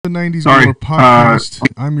The 90s Sorry. Galore podcast.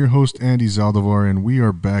 I'm your host, Andy Zaldivar, and we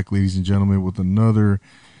are back, ladies and gentlemen, with another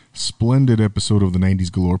splendid episode of the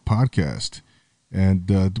 90s Galore podcast.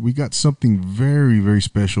 And we got something very, very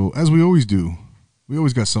special, as we always do. We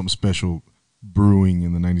always got something special brewing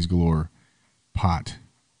in the 90s Galore pot.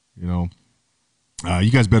 You know, you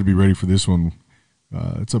guys better be ready for this one.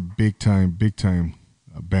 It's a big time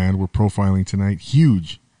band we're profiling tonight.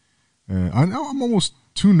 Huge. I'm almost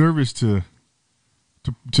too nervous to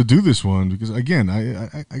do this one because, again,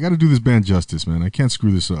 I got to do this band justice, man. I can't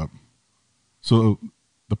screw this up. So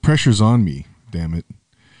the pressure's on me, damn it.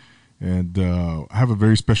 And I have a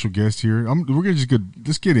very special guest here. We're gonna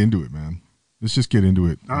let's get into it, man. Let's just get into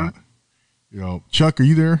it. Chuck, are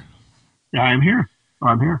you there? Yeah, I'm here.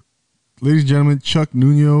 Ladies and gentlemen, Chuck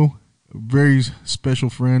Nuno, a very special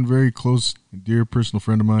friend, very close and dear personal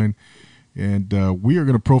friend of mine. And we are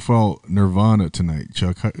going to profile Nirvana tonight.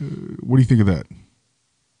 Chuck, what do you think of that?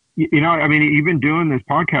 You know, I mean, you've been doing this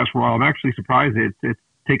podcast for a while. I'm actually surprised it's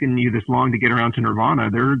taken you this long to get around to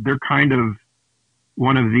Nirvana. They're kind of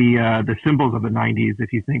one of the symbols of the 90s.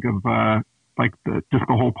 If you think of just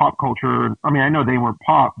the whole pop culture. I mean, I know they weren't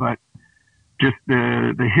pop, but just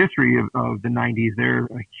the history of the 90s. They're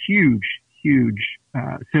a huge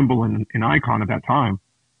symbol and icon at that time.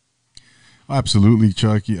 Absolutely,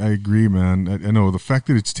 Chuck. I agree, man. I know the fact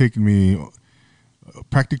that it's taken me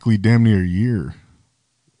practically damn near a year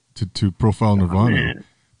to profile Nirvana.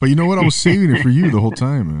 But you know what? I was saving it for you the whole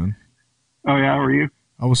time, man. Oh yeah, were you?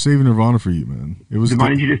 I was saving Nirvana for you, man. It was.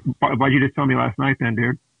 Why'd you just tell me last night, then,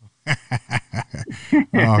 dude?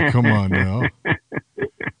 Oh, come on now.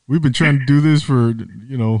 We've been trying to do this for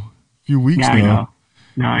a few weeks now. I know.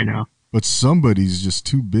 No, I know. But somebody's just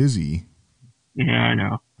too busy. Yeah, I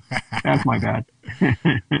know. That's my bad.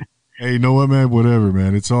 Hey, you know what, man? Whatever,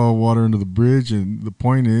 man. It's all water under the bridge, and the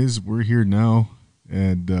point is, we're here now,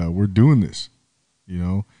 and we're doing this.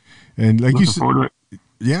 And like you said,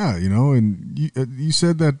 yeah, and you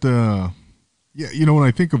said that, when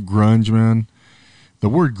I think of grunge, man, the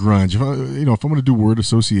word grunge. If I'm going to do word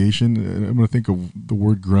association, I'm going to think of the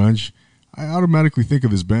word grunge. I automatically think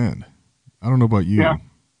of this band. I don't know about you.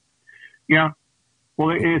 Yeah. Well,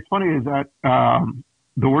 it's funny is that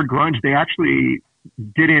the word grunge, they actually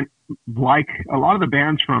didn't like, a lot of the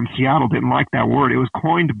bands from Seattle didn't like that word. It was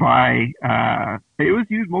coined by, it was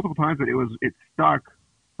used multiple times, but it stuck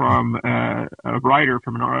from a writer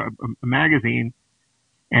from a magazine,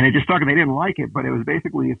 and it just stuck, and they didn't like it, but it was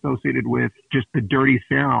basically associated with just the dirty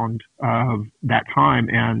sound of that time.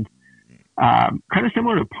 And kind of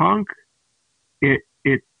similar to punk,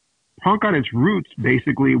 punk got its roots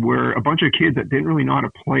basically where a bunch of kids that didn't really know how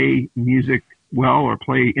to play music well or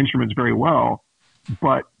play instruments very well,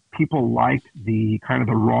 but people liked the kind of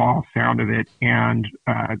the raw sound of it. And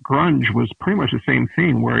grunge was pretty much the same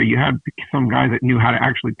thing, where you had some guys that knew how to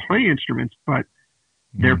actually play instruments, but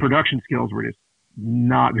their production skills were just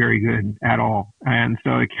not very good at all. And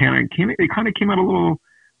so it kind of came out a little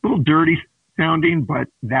dirty sounding, but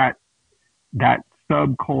that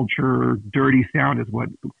subculture dirty sound is what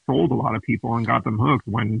sold a lot of people and got them hooked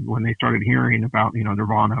when they started hearing about,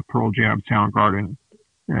 Nirvana, Pearl Jam, Soundgarden,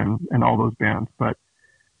 and all those bands. But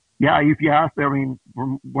yeah, if you ask, I mean,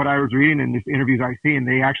 from what I was reading in these interviews I've seen,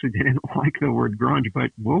 they actually didn't like the word grunge,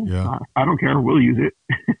 but I don't care. We'll use it.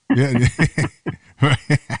 Yeah.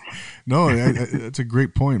 No, that's a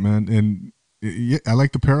great point, man. And I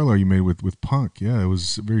like the parallel you made with punk. Yeah, it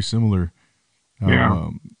was very similar.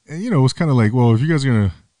 And it was kind of like, well, if you guys are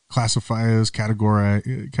gonna classify us,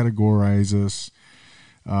 categorize us,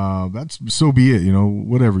 that's so be it.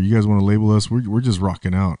 Whatever you guys want to label us, we're just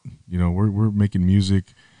rocking out. We're making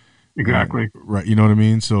music. Exactly. Right. You know what I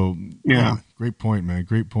mean? So yeah, great point, man.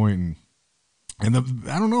 Great point. And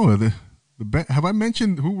I don't know have I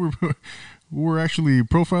mentioned who we're actually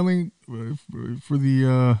profiling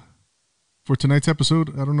for tonight's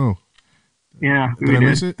episode? I don't know. Yeah. Did I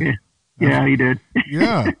miss it? Yeah, you did.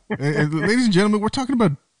 Yeah. And ladies and gentlemen, we're talking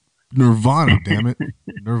about Nirvana, damn it.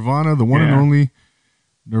 Nirvana, the one and only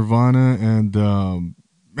Nirvana. And,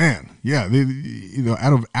 man, yeah,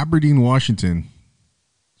 out of Aberdeen, Washington.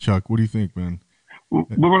 Chuck, what do you think, man? Well,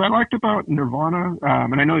 what I liked about Nirvana,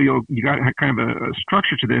 and I know you got kind of a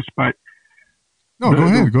structure to this, but no, go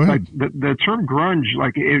ahead. Like the term grunge,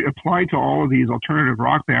 like it applied to all of these alternative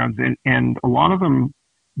rock bands, and a lot of them,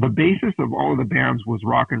 the basis of all of the bands was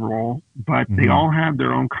rock and roll, but they all had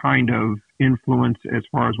their own kind of influence as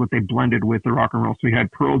far as what they blended with the rock and roll. So you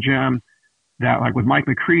had Pearl Jam that, like with Mike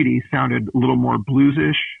McCready, sounded a little more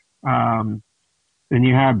bluesish. Then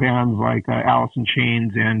you have bands like Alice in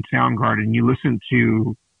Chains and Soundgarden. You listen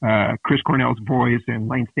to Chris Cornell's voice and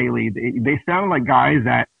Lane Staley, they sounded like guys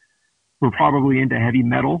that were probably into heavy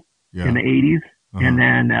metal in the 80s. Uh-huh. And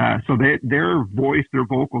then, so their voice, their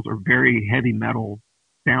vocals are very heavy metal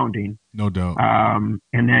sounding. No doubt.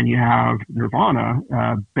 And then you have Nirvana,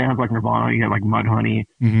 bands like Nirvana, you have like Mudhoney,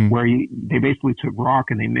 where they basically took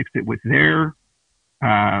rock and they mixed it with their,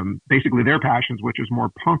 basically their passions, which is more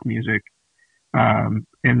punk music.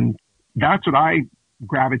 And that's what I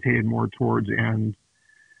gravitated more towards. And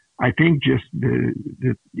I think just the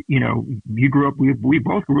you know, you grew up, we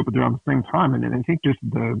both grew up around the same time. And I think just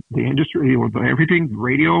the industry or everything,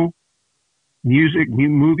 radio, music,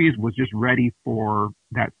 movies was just ready for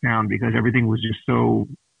that sound because everything was just so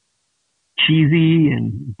cheesy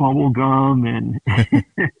and bubblegum and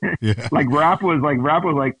like rap was like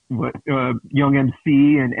what Young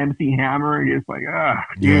MC and MC Hammer, just like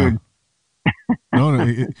dude.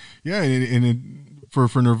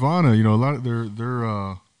 For Nirvana, you know, a lot of their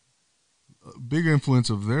big influence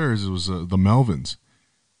of theirs was the Melvins.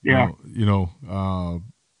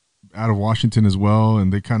 Out of Washington as well,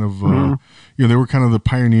 and they kind of they were kind of the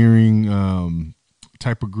pioneering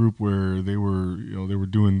type of group where they were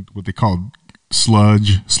doing what they called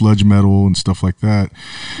sludge metal and stuff like that,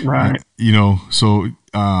 right?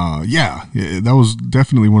 That was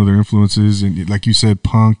definitely one of their influences, and like you said,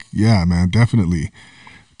 punk. Yeah, man, definitely,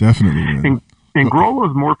 man. And Grohl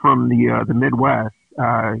was more from the Midwest.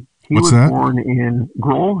 He What's was that? born in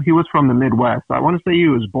Grohl. He was from the Midwest. I want to say he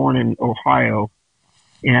was born in Ohio,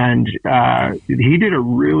 and he did a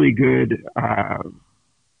really good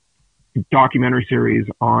documentary series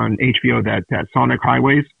on HBO that Sonic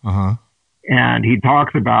Highways. Uh-huh. And he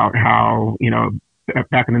talks about how, you know,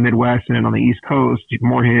 back in the Midwest and on the East Coast,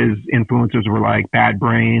 more his influences were like Bad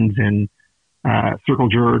Brains and Circle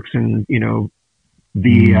Jerks and, you know,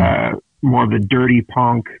 the more of the dirty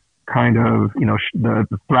punk kind of, you know, the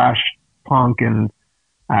thrash punk. And,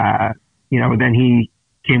 you know, then he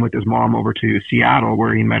came with his mom over to Seattle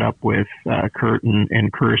where he met up with Kurt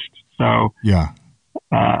and Kirst. So, the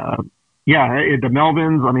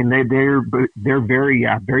Melvins, I mean, they're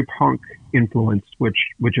very punk influenced, which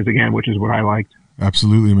is what I liked.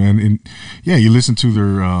 Absolutely, man. And you listen to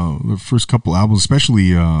their first couple albums,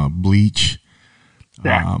 especially Bleach.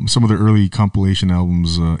 Some of their early compilation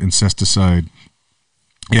albums, Incesticide.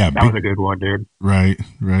 Yeah, that was a good one, dude. Right.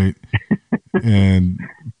 And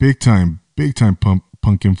big time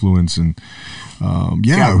punk influence, and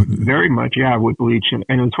very much, with Bleach. And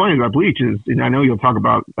what's funny about Bleach is, and I know you'll talk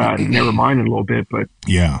about Nevermind in a little bit, but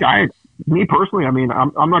me personally, I mean,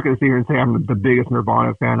 I'm not going to sit here and say I'm the biggest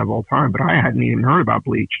Nirvana fan of all time, but I hadn't even heard about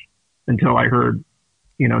Bleach until I heard,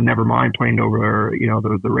 you know, Nevermind playing over, you know,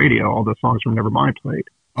 the radio, all the songs from Nevermind played.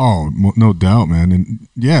 Oh, no doubt, man. And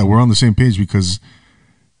we're on the same page because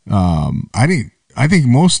I think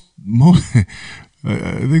most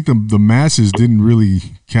I think the masses didn't really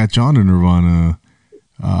catch on to Nirvana.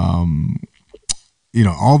 You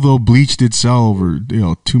know, although Bleach did sell over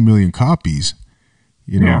 2 million copies,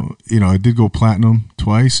 it did go platinum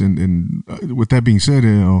twice. And with that being said,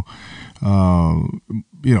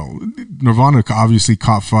 Nirvana obviously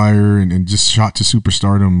caught fire and just shot to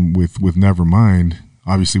superstardom with Nevermind.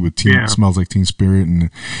 Obviously with Smells Like Teen Spirit, and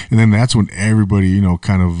then that's when everybody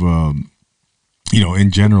kind of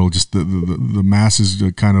in general, just the masses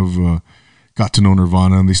kind of got to know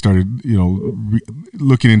Nirvana, and they started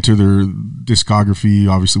looking into their discography,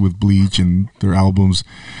 obviously with Bleach and their albums.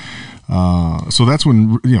 So that's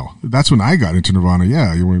when I got into Nirvana.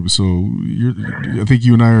 So I think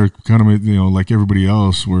you and I are kind of like everybody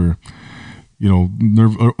else, where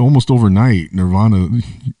almost overnight Nirvana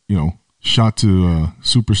shot to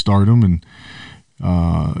superstardom. And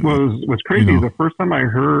what's crazy is the first time I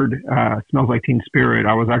heard Smells Like Teen Spirit,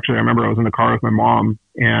 I remember I was in the car with my mom,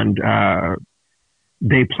 and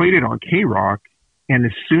they played it on K-Rock, and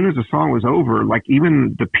as soon as the song was over, like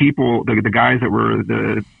even the people, the guys that were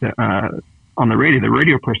on the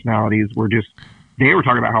radio personalities they were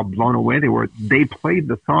talking about how blown away they were. They played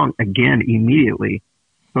the song again immediately.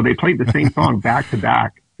 So they played the same song back to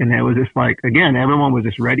back. And it was just like, again, everyone was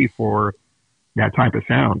just ready for that type of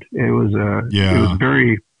sound. It was it was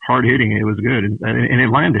very hard hitting. It was good, and it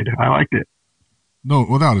landed. I liked it. No,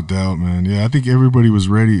 without a doubt, man. Yeah, I think everybody was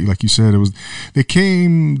ready. Like you said,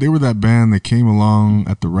 they were that band that came along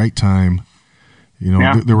at the right time.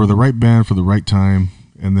 They were the right band for the right time,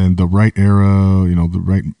 and then the right era. The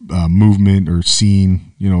right movement or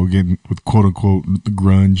scene. Again with quote unquote the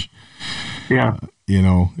grunge. Yeah.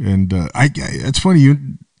 And it's funny.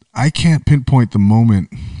 I can't pinpoint the moment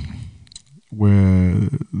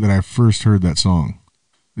that I first heard that song.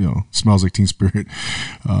 Smells Like Teen Spirit.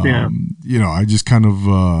 Yeah. I just kind of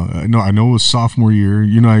I know it was sophomore year.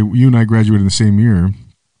 You and I graduated in the same year.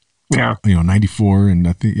 Yeah. 94, and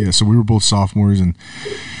I think so we were both sophomores. And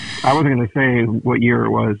I wasn't going to say what year it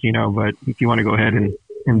was, but if you want to go ahead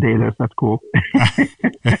and date us, that's cool.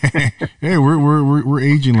 Hey, we're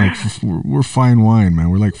aging like we're fine wine,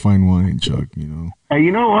 man. We're like fine wine, Chuck. Hey,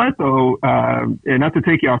 you know what though? And not to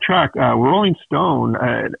take you off track, Rolling Stone.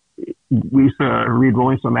 We used to read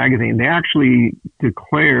Rolling Stone magazine. They actually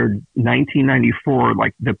declared 1994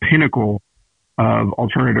 like the pinnacle of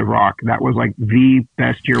alternative rock. That was like the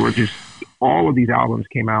best year, where just all of these albums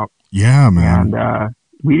came out. Yeah, man. And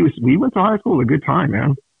we went to high school at a good time,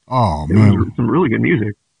 man. Oh man, it was some really good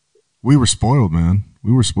music. We were spoiled, man.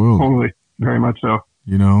 We were spoiled. Totally, very much so.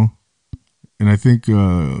 And I think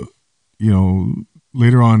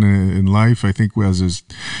later on in life, I think as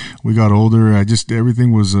we got older,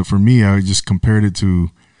 everything was for me. I just compared it to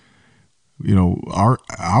our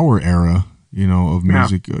era. Of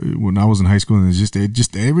music when I was in high school, and it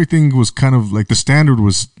just everything was kind of like the standard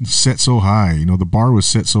was set so high. The bar was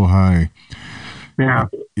set so high. Yeah.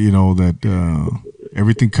 That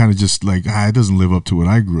everything kind of just like it doesn't live up to what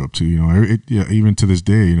I grew up to. Even to this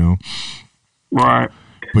day. Right.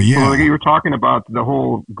 But yeah, well, like you were talking about the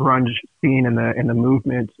whole grunge scene and the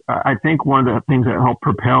movement. I think one of the things that helped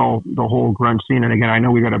propel the whole grunge scene, and again, I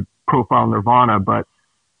know we got to profile Nirvana, but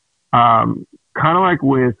kind of like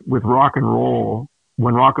with rock and roll,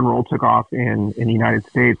 when rock and roll took off in the United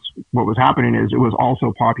States, what was happening is it was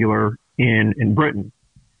also popular in Britain.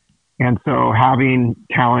 And so having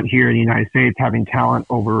talent here in the United States, having talent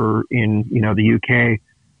over in, the UK,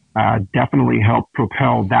 definitely helped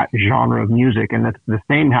propel that genre of music. And the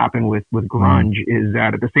same happened with grunge, is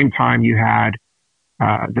that at the same time you had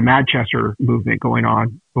the Manchester movement going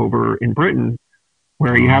on over in Britain,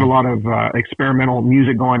 where you had a lot of experimental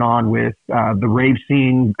music going on with the rave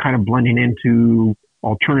scene kind of blending into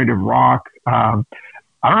alternative rock. I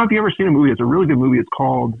don't know if you've ever seen a movie. It's a really good movie. It's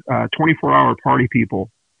called 24-Hour Party People.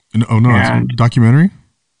 Oh, no, it's a documentary?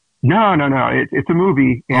 No. It's a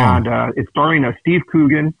movie, and it's starring Steve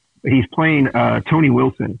Coogan. He's playing Tony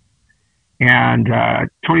Wilson. And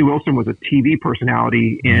Tony Wilson was a TV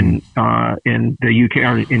personality in the UK,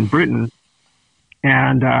 or in Britain.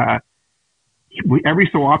 And every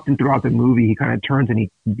so often throughout the movie, he kind of turns and he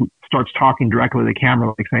starts talking directly to the camera,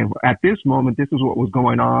 like saying, at this moment, this is what was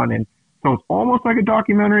going on. And so it's almost like a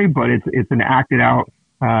documentary, but it's an acted out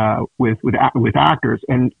with actors.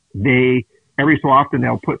 And they, every so often,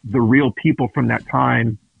 they'll put the real people from that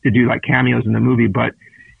time to do like cameos in the movie. But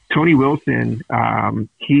Tony Wilson,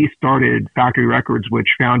 he started Factory Records, which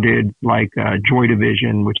founded like Joy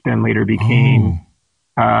Division, which then later became,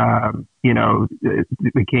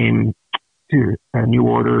 it became New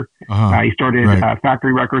Order. He started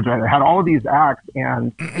Factory Records. I had all of these acts,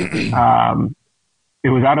 and it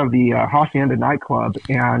was out of the Hacienda nightclub,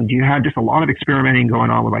 and you had just a lot of experimenting going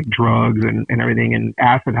on with like drugs and everything, and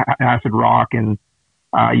acid rock, and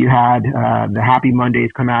you had the Happy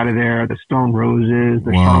Mondays come out of there, the Stone Roses,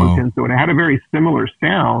 the Charlatans. So it had a very similar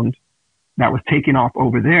sound that was taken off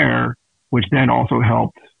over there, which then also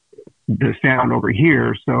helped the sound over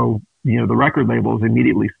here. So the record labels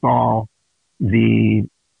immediately saw the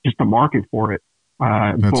market for it,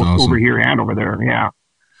 both awesome. Over here and over there. Yeah.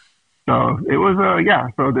 So it was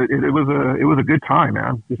it was a good time,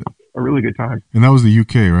 man. Just a really good time. And that was the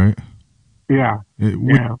UK, right? Yeah.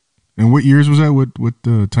 And what years was that? What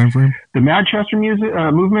time frame? The Manchester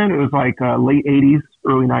movement. It was like late 80s,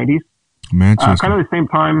 early 90s. Manchester. Kind of the same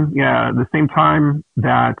time. Yeah, the same time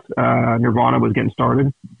that Nirvana was getting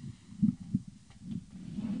started.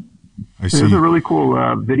 I see. There's a really cool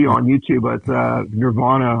video on YouTube. It's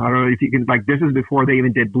Nirvana. I don't know if you can, like, this is before they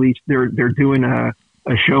even did Bleach. They're doing a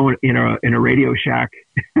show in a Radio Shack.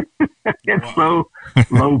 It's so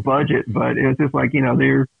low budget, but it's just like,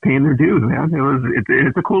 they're paying their dues, man.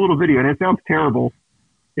 It's a cool little video, and it sounds terrible.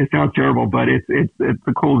 But it's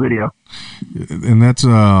a cool video. And that's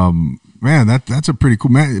man, that's a pretty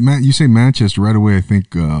cool. Matt, you say Manchester right away. I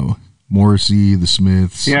think Morrissey, the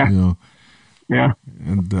Smiths. Yeah. Yeah.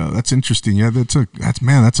 And that's interesting. Yeah,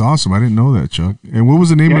 that's awesome. I didn't know that, Chuck. And what was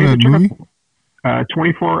the name of that movie?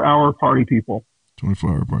 24-Hour Party People.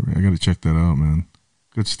 24-Hour Party. I got to check that out, man.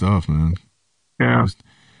 Good stuff, man. Yeah.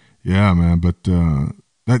 Yeah, man. But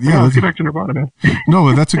let's get back to Nirvana, man. No,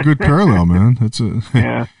 but that's a good parallel, man. That's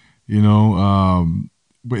yeah.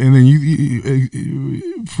 But and then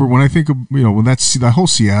you for when I think of when that's that whole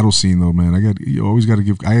Seattle scene though, man, you always got to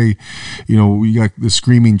give we got the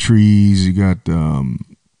Screaming Trees, you got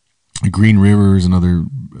Green Rivers, another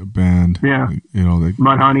band, yeah, like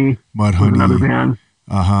Mudhoney, another band,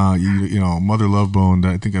 You know, Mother Love Bone.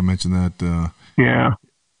 I think I mentioned that. Yeah.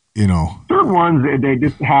 You know, Certain ones they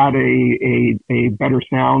just had a better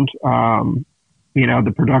sound. You know,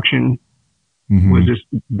 the production was just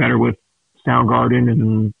better with Soundgarden,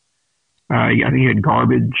 and I think you had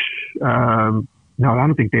Garbage. No, I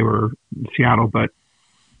don't think they were Seattle, but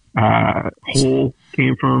Hole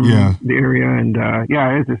came from the area, and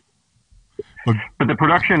it's just. But the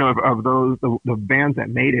production of those the bands that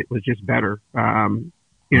made it was just better.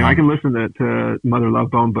 You know, I can listen to Mother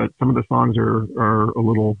Love Bone, but some of the songs are a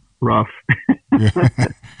little rough. Yeah,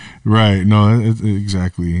 right. No,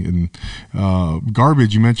 exactly. And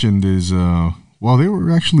Garbage you mentioned is well, they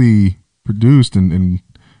were actually produced and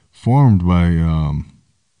formed by a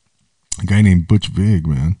guy named Butch Vig,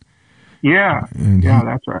 man. Yeah, and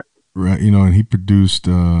that's right. Right, you know, and he produced.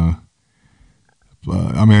 I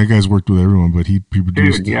mean, that guy's worked with everyone, but he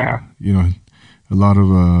produced. Dude, yeah. You know, a lot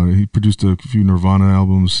of. He produced a few Nirvana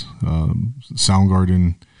albums,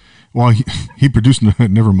 Soundgarden. Well, he produced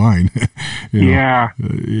Nevermind. Yeah,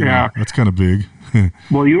 that's kind of big.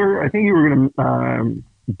 Well, I think you were going to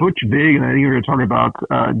Butch Vig, and I think you were going to talk about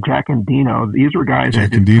Jack and Dino. These were guys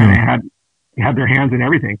that just kind of had their hands in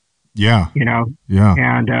everything. Yeah, you know. Yeah,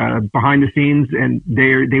 and behind the scenes, and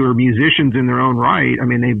they were musicians in their own right. I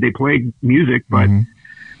mean, they played music, but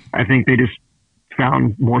I think they just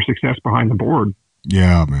found more success behind the board.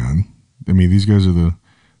 Yeah, man. I mean, these guys are the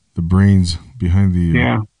brains behind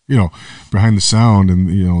the you know, behind the sound and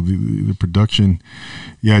you know the production.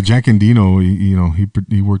 Yeah, Jack Endino,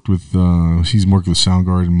 he worked with he's worked with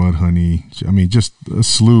Soundgarden, Mudhoney. I mean, just a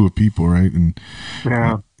slew of people, right? And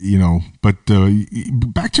you know, but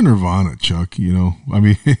back to Nirvana, Chuck. You know, I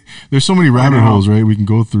mean, there's so many rabbit holes, right? We can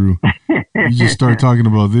go through. You just start talking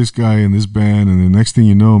about this guy and this band, and the next thing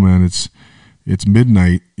you know, man, it's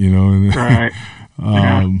midnight. You know, and, right?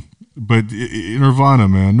 But Nirvana,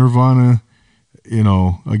 man, Nirvana. You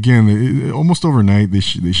know, again, almost overnight they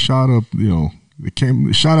shot up. You know,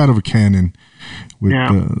 they shot out of a cannon with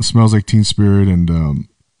 "Smells Like Teen Spirit," and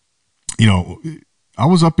you know, I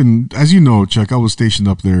was up in, as you know, Chuck. I was stationed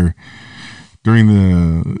up there during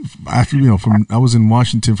I was in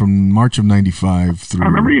Washington from March of '95 through. I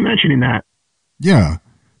remember you mentioning that. Yeah,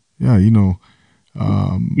 you know.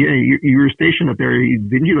 You were stationed up there.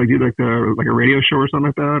 Didn't you do like a radio show or something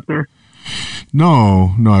like that up there?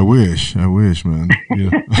 No, I wish, man.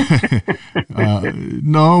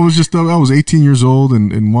 No, it was just I was 18 years old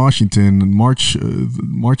in Washington in March of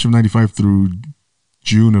 '95 through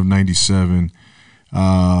June of '97. So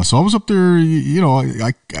I was up there. You know,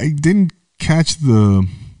 I didn't catch the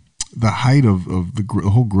height of the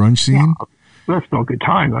whole grunge scene. Yeah, that's still a good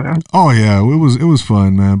time, man. Oh yeah, it was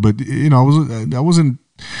fun, man. But you know,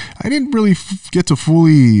 I didn't really get to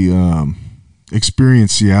fully.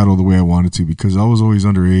 Experience Seattle the way I wanted to because I was always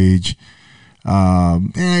underage.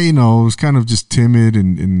 You know, I was kind of just timid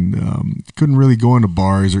and couldn't really go into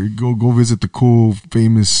bars or go visit the cool,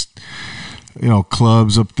 famous, you know,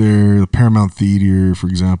 clubs up there, the Paramount Theater, for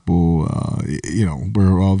example. You know,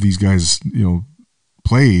 where all these guys, you know,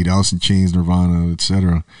 played Alice in Chains, Nirvana,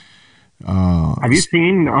 etc. Have you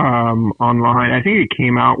seen online? I think it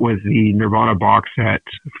came out with the Nirvana box set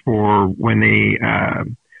for when they.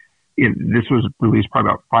 This was released probably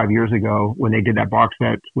about 5 years ago when they did that box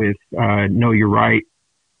set with Know You're Right,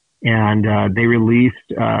 and they released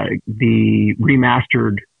the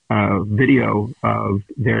remastered video of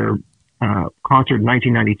their concert in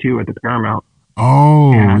 1992 at the Paramount.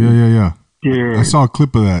 Oh, and, yeah. Dude, I saw a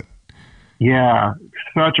clip of that. Yeah,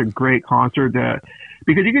 such a great concert.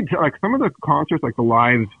 Because you could tell, like some of the concerts, like the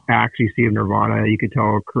live acts you see of Nirvana, you could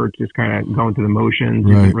tell Kurt's just kind of going through the motions,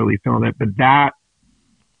 isn't really feeling it. But that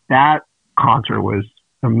concert was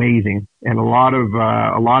amazing and a lot of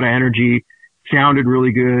energy. Sounded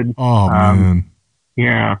really good. Oh man,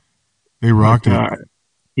 yeah, they rocked it.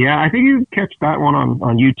 Yeah, I think you catch that one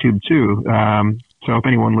on YouTube too. So if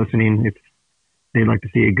anyone listening, if they'd like to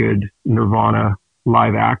see a good Nirvana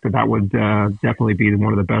live act, that would definitely be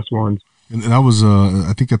one of the best ones. And that was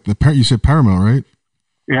I think at you said Paramount, right?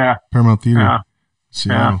 Yeah, Paramount Theater.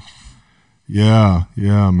 Seattle. Yeah,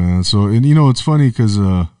 man. So, and you know, it's funny because,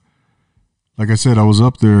 like I said, I was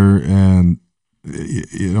up there and,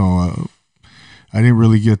 you know, I didn't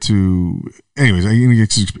really get to, anyways, I didn't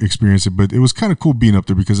get to experience it, but it was kind of cool being up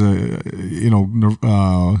there because, you know,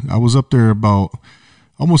 I was up there about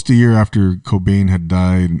almost a year after Cobain had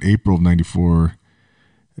died in April of '94.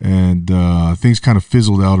 And things kind of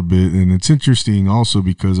fizzled out a bit. And it's interesting also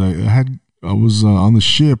because I was on the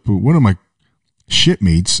ship, one of my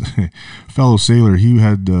shipmates, fellow sailor, he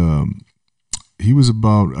was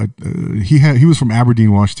from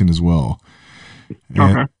Aberdeen, Washington as well,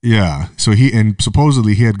 And, yeah. So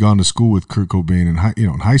supposedly he had gone to school with Kurt Cobain in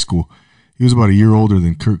high school. He was about a year older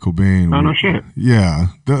than Kurt Cobain. Oh, no shit. Yeah,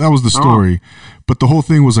 that was the story. But the whole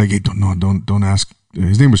thing was like, hey, don't ask.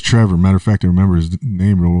 His name was Trevor. Matter of fact, I remember his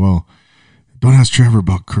name real well. Don't ask Trevor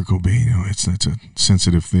about Kurt Cobain. It's a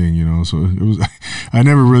sensitive thing, So it was. I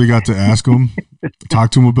never really got to ask him, talk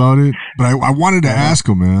to him about it. But I wanted to ask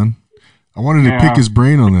him, man. I wanted to pick his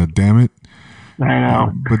brain on that. Damn it. I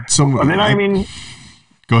know.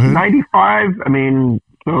 Go ahead. 95. Again,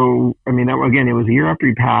 it was a year after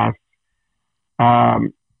he passed. I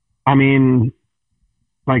kind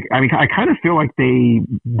of feel like they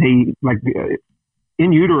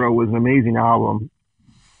In Utero was an amazing album,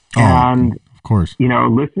 and of course,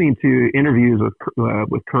 listening to interviews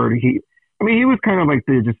with Kurt, he was kind of like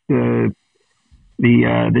the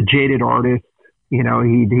jaded artist. He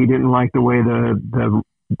didn't like the way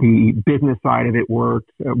the business side of it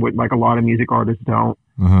worked, like a lot of music artists don't.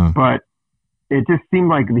 Uh-huh. But it just seemed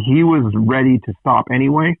like he was ready to stop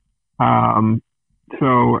anyway.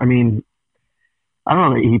 So, I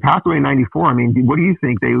don't know. He passed away in 94. What do you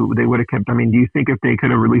think they would have kept? Do you think if they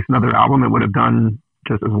could have released another album, it would have done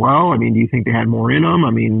just as well? Do you think they had more in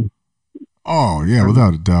them? Oh, yeah,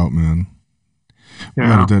 without a doubt, man.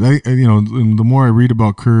 Yeah. The more I read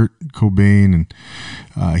about Kurt Cobain, and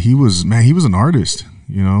he was an artist,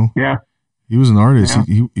 Yeah. He was an artist.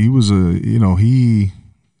 Yeah. He was the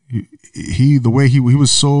way he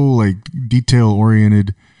was so like detail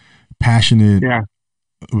oriented, passionate. Yeah.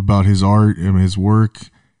 About his art and his work.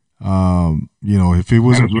 If it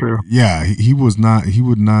wasn't, true. Yeah, he would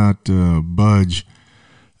not budge.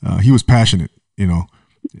 He was passionate, and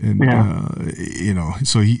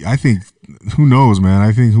so I think, who knows, man?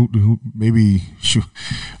 I think who maybe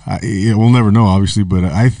we'll never know, obviously, but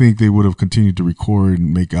I think they would have continued to record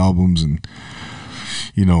and make albums, and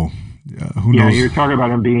who knows? Yeah, you're talking about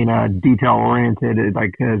him being detail oriented,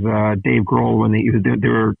 like as Dave Grohl, when they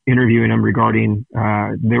were interviewing him regarding,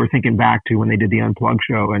 they were thinking back to when they did the Unplugged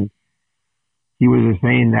show, and he was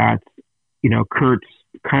saying that Kurt's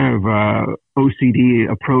kind of OCD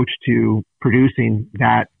approach to producing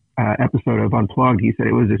that episode of Unplugged, he said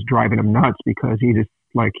it was just driving him nuts because he just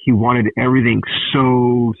he wanted everything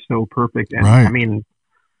so perfect, and right.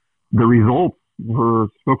 The results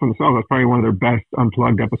spoke for themselves. That's probably one of their best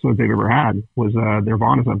Unplugged episodes they've ever had, was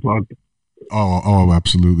Nirvana's Unplugged. Oh,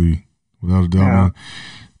 absolutely, without a doubt,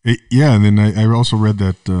 man. And then I also read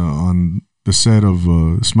that on the set of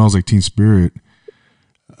Smells Like Teen Spirit,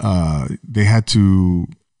 they had to.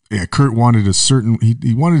 Yeah, Kurt wanted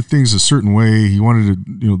he wanted things a certain way. He wanted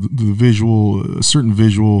the visual, a certain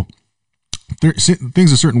visual,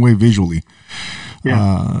 things a certain way visually.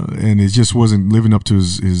 Yeah. And it just wasn't living up to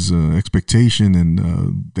his expectation, and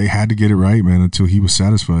they had to get it right, man, until he was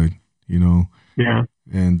satisfied, Yeah.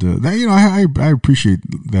 And that, I appreciate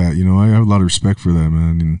that, I have a lot of respect for that,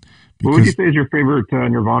 man. And what would you say is your favorite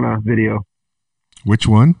Nirvana video? Which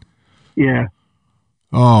one? Yeah.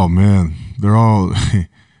 Oh man, they're all.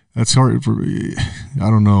 That's hard for me. I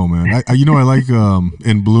don't know, man. I like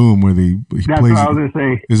In Bloom, where he That's plays. what I was gonna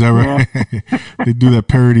say. Is that right? Yeah. They do that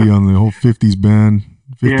parody on the whole 50s band,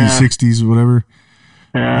 50s, 60s, whatever.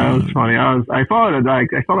 Yeah, it was funny. I saw it.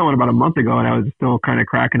 I saw that one about a month ago, and I was still kind of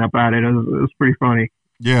cracking up at it. It was pretty funny.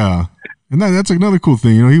 Yeah, and that's another cool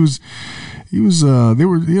thing.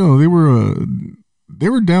 They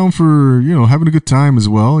were down for having a good time as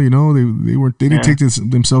well. They didn't take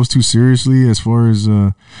themselves too seriously as far as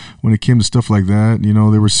when it came to stuff like that.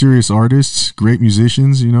 They were serious artists, great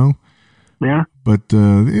musicians. Yeah. But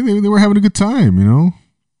they were having a good time.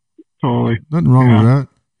 Totally. Nothing wrong with that.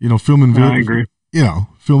 Filming. I agree.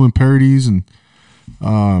 Filming parodies and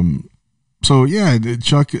so yeah,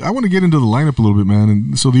 Chuck. I want to get into the lineup a little bit, man.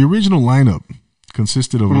 And so the original lineup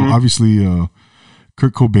consisted of obviously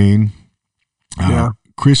Kurt Cobain.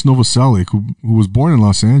 Chris Novoselic, who was born in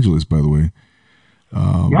Los Angeles, by the way.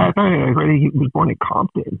 I heard he was born in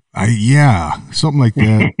Compton. Something like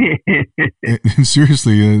that. and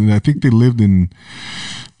seriously, I think they lived in.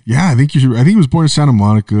 I think he was born in Santa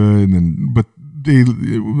Monica, but they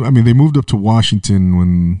moved up to Washington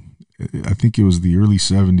when I think it was the early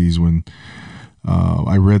 '70s when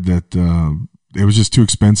I read that it was just too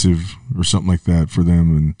expensive or something like that for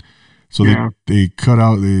them, and. So they cut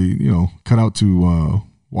out to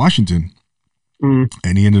Washington,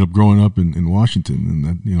 and he ended up growing up in Washington, and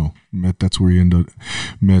that that's where he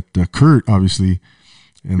met Kurt, obviously,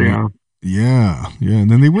 and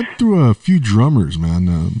and then they went through a few drummers, man.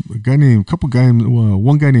 One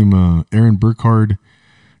guy named Aaron Burkhardt, a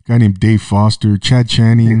guy named Dave Foster, Chad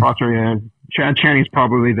Channing. Dave Foster, yeah. Chad Channing's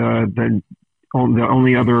probably the the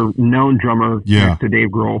only other known drummer next to Dave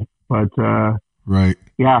Grohl. But right,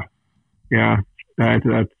 yeah, that's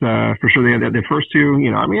for sure. The first two,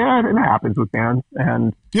 I mean, it happens with bands,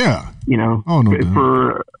 and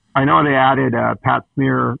I know they added Pat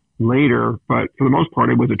Smear later, but for the most part,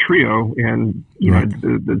 it was a trio, and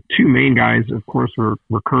the two main guys, of course, were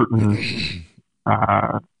Kurt and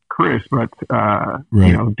Chris, but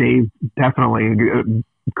Dave definitely.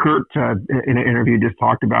 Kurt in an interview just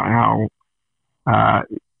talked about how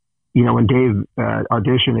when Dave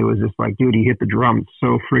auditioned, it was just like, dude, he hit the drums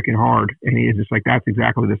so freaking hard, and he is just like, that's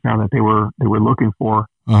exactly the sound that they were looking for.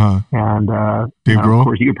 And Dave Grohl, of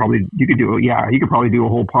course, you could probably do a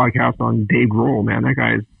whole podcast on Dave Grohl, man. That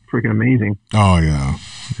guy is freaking amazing. Oh yeah,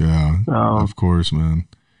 of course, man.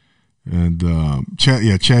 And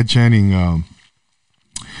Chad Channing,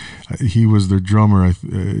 he was their drummer.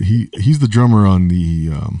 He's the drummer on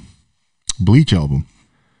the Bleach album.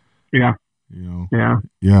 Yeah.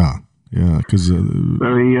 Because so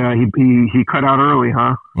he cut out early,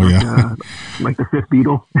 huh? Oh yeah, like the fifth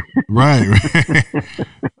Beatle. right.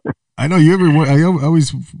 I know you ever. I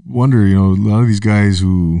always wonder. A lot of these guys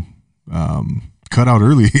who cut out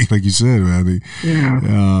early, like you said, man.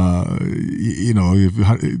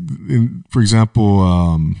 For example,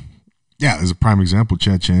 as a prime example,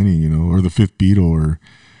 Chad Channing, or the fifth Beatle, or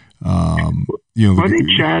I think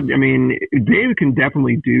Chad. I mean, Dave can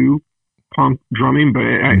definitely do punk drumming, but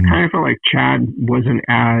I kind of felt like Chad wasn't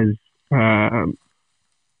as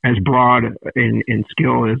broad in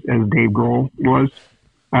skill as Dave Grohl was.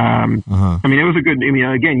 I mean, it was a good. I mean,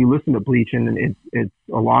 again, you listen to Bleach, and it's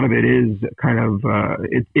a lot of it is kind of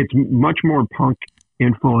it's much more punk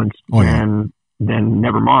influenced than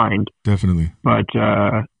Nevermind. Definitely. But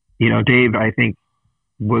Dave, I think,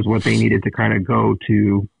 was what they needed to kind of go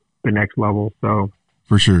to the next level. So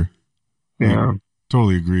for sure, yeah.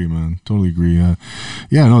 Totally agree, man. Totally agree. Dave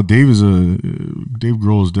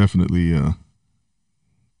Grohl is definitely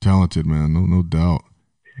talented, man. No doubt.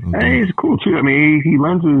 Hey, he's cool too. I mean, he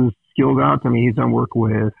lends his skills out. I mean, he's done work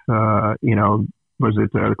with, was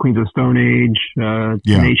it the Queens of Stone Age,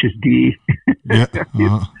 Tenacious D. Yeah. But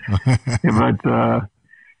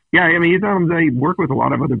I mean, he's worked with a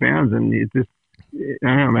lot of other bands, and it's just, I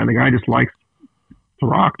don't know, man. The guy just likes to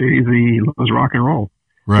rock, dude. He loves rock and roll.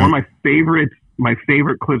 Right. One of my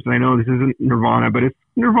favorite clips, and I know this isn't Nirvana, but it's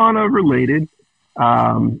Nirvana related,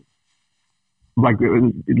 like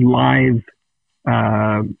live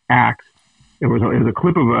acts. It was a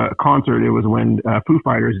clip of a concert. It was when Foo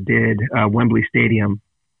Fighters did Wembley Stadium,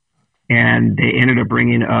 and they ended up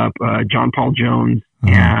bringing up John Paul Jones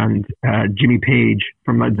and Jimmy Page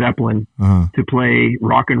from Led Zeppelin to play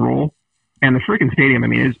rock and roll. And the freaking stadium, I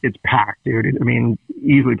mean, it's packed, dude. I mean,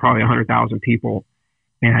 easily probably 100,000 people.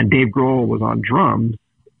 And Dave Grohl was on drums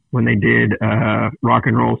when they did rock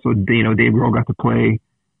and roll. So, Dave Grohl got to play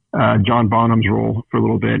John Bonham's role for a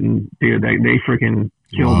little bit, and dude, they freaking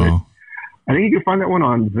killed it. I think you can find that one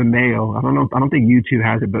on Vimeo. I don't know. I don't think YouTube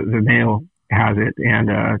has it, but Vimeo has it, and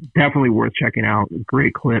definitely worth checking out.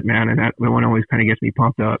 Great clip, man, and that one always kind of gets me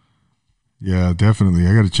pumped up. Yeah, definitely.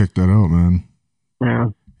 I got to check that out, man.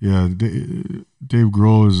 Yeah. Dave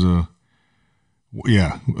Grohl is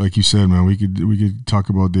like you said, man. We could talk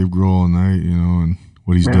about Dave Grohl all night, and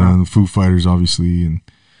what he's done. Foo Fighters, obviously, and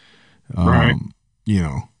right.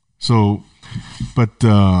 So, but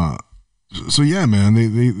so yeah, man. They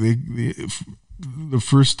the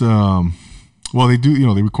first they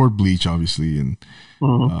do, they record Bleach, obviously, and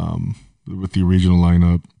with the original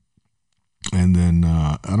lineup, and then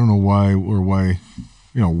I don't know why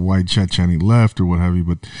Chad Channing left or what have you,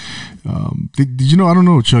 but did you know? I don't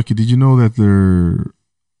know, Chucky. Did you know that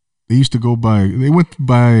they went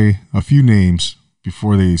by a few names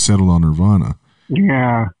before they settled on Nirvana?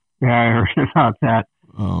 Yeah, I heard about that.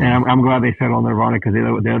 And I'm glad they settled on Nirvana, because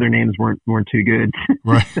the other names weren't too good.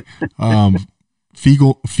 Right.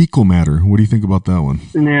 Fecal Matter. What do you think about that one?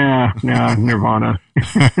 Yeah, Nirvana.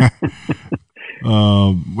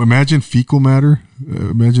 Imagine Fecal Matter.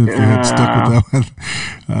 Imagine if they had stuck with that one.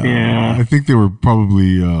 I think they were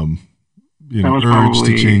probably urged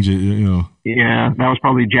to change it. Yeah, that was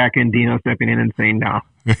probably Jack and Dino stepping in and saying, "No,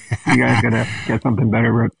 you guys gotta get something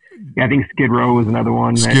better." But I think Skid Row was another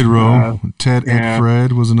one. Skid Row. Ted Ed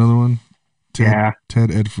Fred was another one. Ted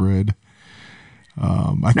Ed Fred.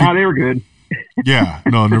 I think they were good.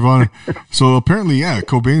 Nirvana. So apparently,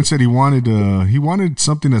 Cobain said he wanted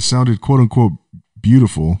something that sounded quote unquote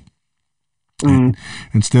beautiful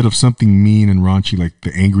instead of something mean and raunchy like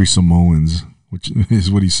the Angry Samoans, which is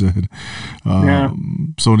what he said.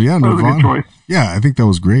 So Nirvana. Yeah, I think that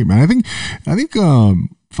was great, man. I think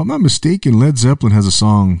if I'm not mistaken, Led Zeppelin has a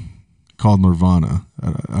song called Nirvana.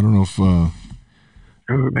 I don't know if. Oh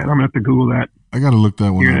man, I'm gonna have to Google that. I got to look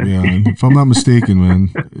that one up. Yeah, and if I'm not mistaken,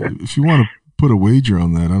 man, if you want to put a wager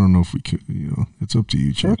on that, I don't know if we could. It's up to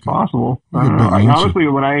you, Chuck. It's possible. Honestly,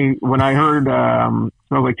 when I heard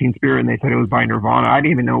 "Smells Like Teen Spirit" and they said it was by Nirvana, I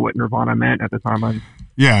didn't even know what Nirvana meant at the time.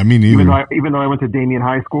 Yeah, I mean, even though I went to Damien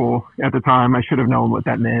High School at the time, I should have known what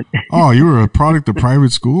that meant. Oh, you were a product of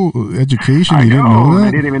private school education. You didn't know that?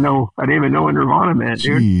 I didn't even know what Nirvana meant.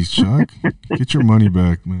 Jeez, Chuck, get your money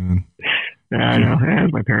back, man. Yeah, I know.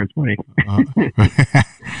 That's my parents' money.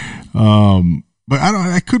 But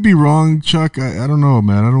I could be wrong, Chuck. I don't know,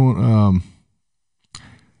 man.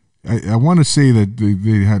 I want to say that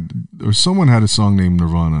they had, or someone had a song named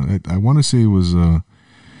Nirvana. I want to say it was, Led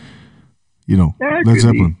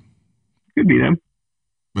Zeppelin. Could be them.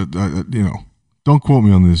 But don't quote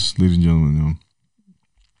me on this, ladies and gentlemen.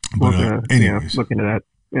 But anyways, look into that.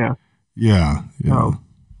 Yeah. Yeah. Oh.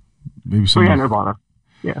 Maybe some. Nirvana.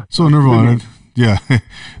 Yeah. So Nirvana. Yeah.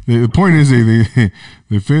 The point is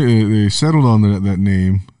they settled on that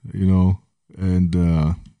name, and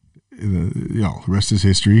the rest is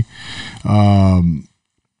history.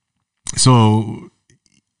 So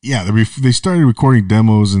yeah, they started recording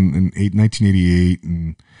demos in 1988,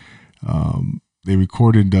 and they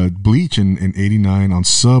recorded Bleach in 89 on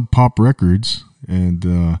Sub Pop Records,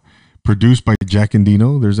 and produced by Jack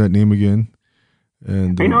Endino. There's that name again.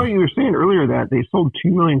 And you were saying earlier that they sold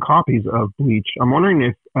 2 million copies of Bleach. I'm wondering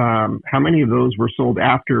if how many of those were sold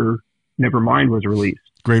after Nevermind was released.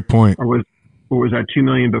 Great point. Or was that 2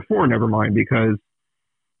 million before Nevermind? Because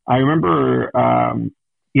I remember,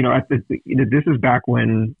 this is back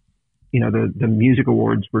when the music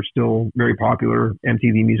awards were still very popular,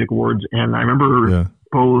 MTV Music Awards, and I remember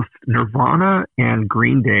both Nirvana and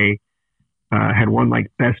Green Day had won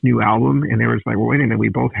like Best New Album, and they were just like, well, wait a minute, we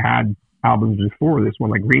both had albums before this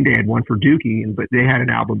one. Like Green Day had one for Dookie, but they had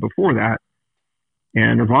an album before that,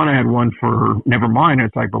 and Nirvana had one for Nevermind. And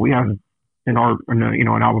it's like, but we have an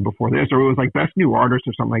album before this, or it was like Best New Artist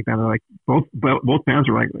or something like that. And they're like, both bands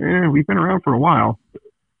were like, we've been around for a while.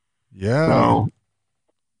 Yeah. So,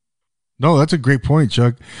 no, that's a great point,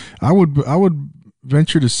 Chuck. I would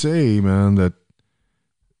venture to say, man, that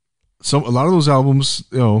a lot of those albums,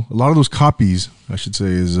 a lot of those copies, I should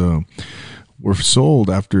say, were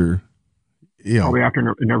sold after. Probably after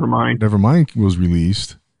Nevermind. Nevermind was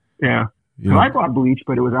released. Yeah. I bought Bleach,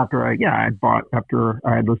 but it was after I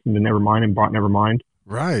had listened to Nevermind and bought Nevermind.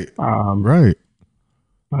 Right. Right.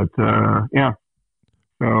 But yeah.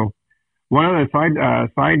 So one other side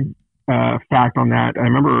fact on that, I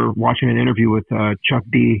remember watching an interview with Chuck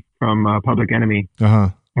D from Public Enemy. Uh-huh.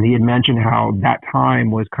 And he had mentioned how that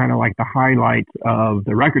time was kind of like the highlight of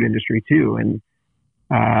the record industry too. And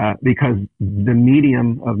because the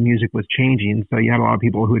medium of music was changing. So you had a lot of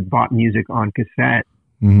people who had bought music on cassette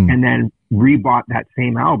and then rebought that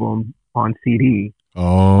same album on CD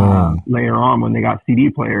later on when they got CD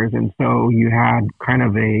players. And so you had kind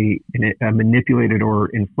of a manipulated or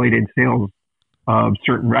inflated sales of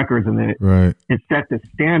certain records. And then it set the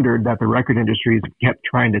standard that the record industries kept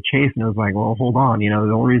trying to chase. And it was like, well, hold on. The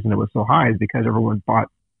only reason it was so high is because everyone bought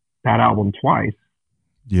that album twice.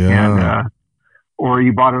 Yeah. And, or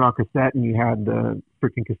you bought it on cassette and you had the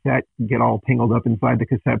freaking cassette get all tangled up inside the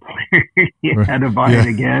cassette player. You had to buy it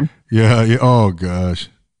again. Yeah. Oh gosh.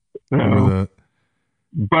 So,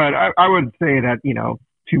 but I would say that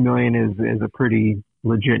 2 million is a pretty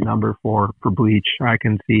legit number for Bleach. I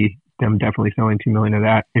can see them definitely selling 2 million of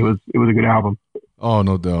that. It was a good album. Oh,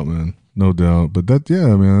 no doubt, man. No doubt. But that's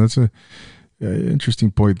a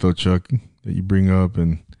interesting point though, Chuck, that you bring up.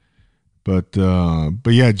 But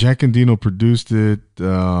yeah, Jack Endino produced it.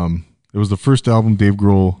 It was the first album Dave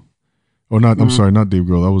Grohl. Oh, I'm sorry, not Dave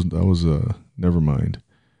Grohl. That was Nevermind.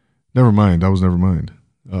 That was Nevermind.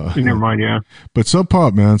 Nevermind, yeah. But Sub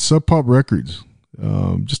Pop, man, Sub Pop Records.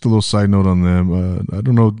 Just a little side note on them. I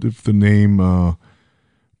don't know if the name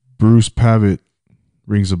Bruce Pavitt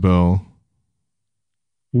rings a bell.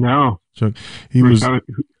 No, Chuck. He was.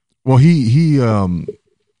 Well, he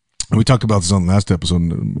we talked about this on the last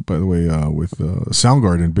episode, by the way, with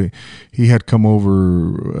Soundgarden. He had come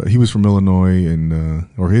over. He was from Illinois,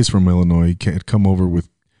 or is from Illinois. He had come over with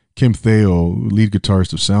Kim Thayil, lead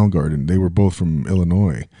guitarist of Soundgarden. They were both from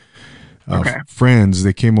Illinois. Friends.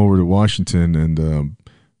 They came over to Washington, and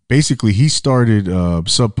basically he started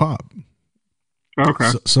Sub Pop.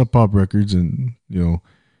 Okay. Sub Pop Records, and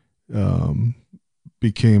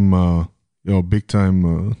became big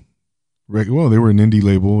time. Well, they were an indie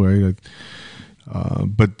label, right?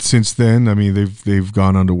 But since then, I mean, they've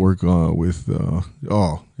gone on to work with.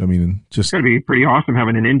 Just it's gotta be pretty awesome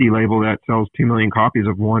having an indie label that sells 2 million copies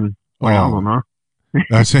of one White Album, huh?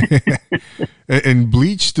 That's and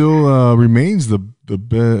Bleach still remains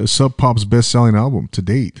the Sub Pop's best selling album to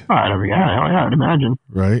date. Yeah, I'd imagine.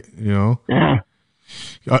 Right, you know. Yeah.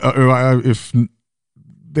 If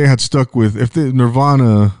they had stuck with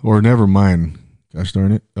Nirvana or Nevermind, gosh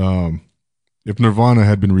darn it, if Nirvana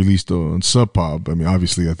had been released on Sub Pop, I mean,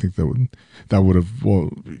 obviously, I think that would have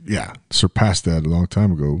surpassed that a long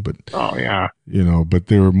time ago. But you know, but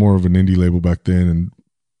they were more of an indie label back then, and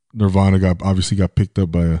Nirvana obviously got picked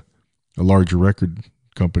up by a larger record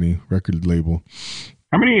label.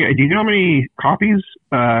 Do you know how many copies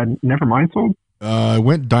Nevermind sold? It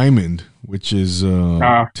went diamond, which is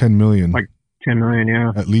 10 million. Like 10 million,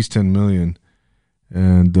 yeah. At least 10 million.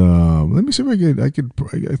 And let me see if I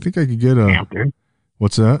think I could get a. Damn, dude.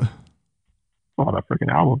 What's that? Oh, that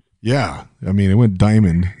freaking album. Yeah, I mean, it went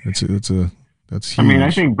diamond. That's huge. I mean,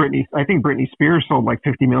 I think Britney Spears sold like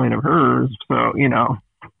 50 million of hers, so you know,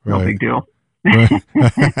 no big deal. Right.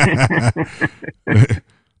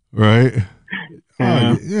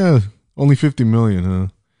 Right. Yeah. Only 50 million, huh?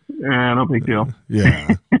 Yeah, no big deal.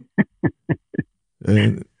 Yeah.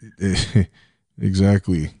 And,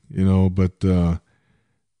 exactly. You know, but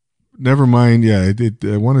never mind. Yeah,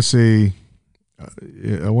 I want to say,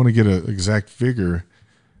 I want to get an exact figure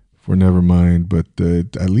for Nevermind, but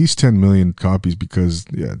at least 10 million copies because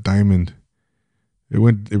diamond. It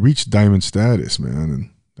reached diamond status, man, and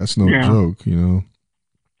that's no joke. You know,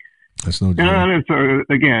 that's no joke. And it's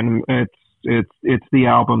again, it's the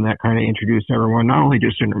album that kind of introduced everyone, not only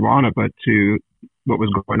just to Nirvana, but to what was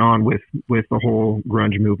going on with the whole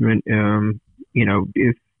grunge movement. You know,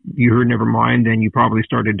 if you heard Nevermind, then you probably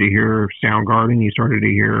started to hear Soundgarden, you started to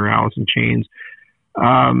hear Alice in Chains.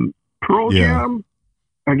 Pearl Jam,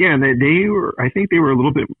 again, they were, I think they were a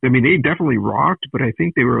little bit, I mean, they definitely rocked, but I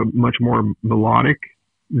think they were much more melodic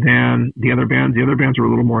than the other bands. The other bands were a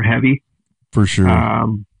little more heavy. For sure.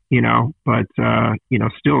 You know, but, you know,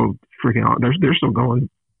 still freaking, they're still going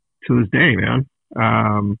to this day, man.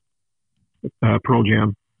 Pearl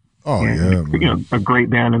Jam. Oh, and, you know, a great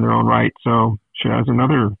band in their own right. So, that's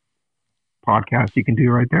another podcast you can do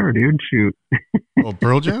right there, dude. Shoot. Oh,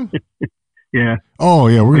 Pearl Jam? Yeah. Oh,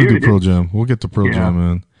 yeah, we're going to do Pearl Jam. We'll get to Pearl Jam,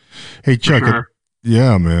 man. Hey, Chuck. Sure.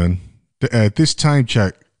 Yeah, man. At this time,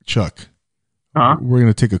 Chuck, we're going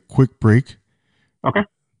to take a quick break. Okay.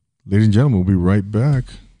 Ladies and gentlemen, we'll be right back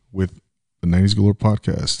with the 90s Galore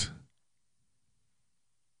podcast.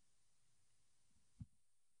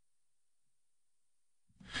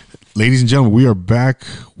 Ladies and gentlemen, we are back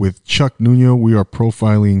with Chuck Nuno. We are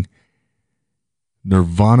profiling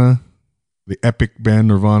Nirvana, the epic band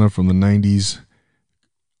Nirvana from the 90s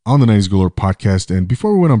on the 90s Galore podcast. And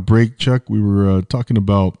before we went on break, Chuck, we were talking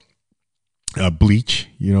about Bleach,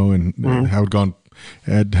 you know, and how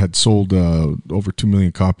it had sold over 2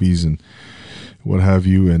 million copies and what have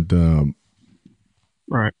you. And,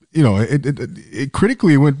 right. You know, it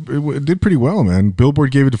critically it did pretty well, man.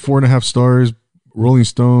 Billboard gave it 4.5 stars. Rolling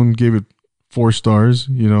Stone gave it 4 stars,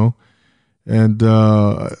 you know. And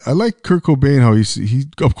I like Kurt Cobain, how he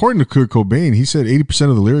according to Kurt Cobain, he said 80%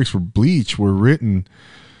 of the lyrics for Bleach were written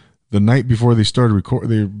the night before they started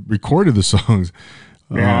they recorded the songs.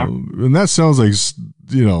 Yeah. And that sounds like,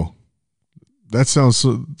 you know, that sounds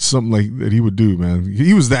something like that he would do, man.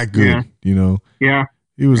 He was that good, you know. Yeah.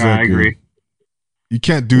 He was that good. I agree. You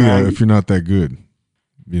can't do that if you're not that good.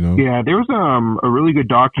 You know? Yeah, there was a really good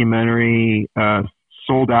documentary,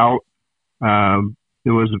 Sold Out. It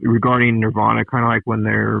was regarding Nirvana, kind of like when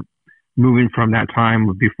they're moving from that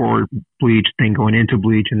time before Bleach, then going into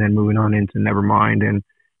Bleach, and then moving on into Nevermind. And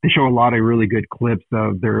they show a lot of really good clips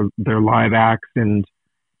of their live acts, and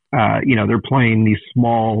you know, they're playing these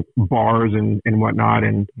small bars and whatnot.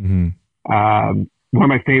 And one of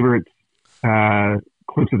my favorite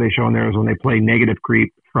clips that they show in there is when they play Negative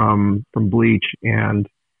Creep from Bleach, and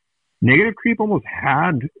Negative Creep it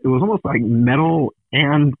was almost like metal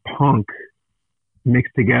and punk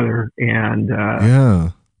mixed together, and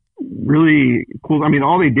really cool. I mean,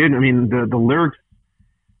 all they did, I mean, the lyrics,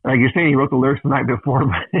 like you're saying, he wrote the lyrics the night before,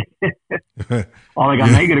 but all like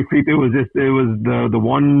on Negative Creep, it was the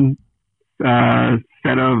one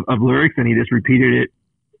set of lyrics, and he just repeated it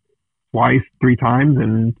twice, 3 times,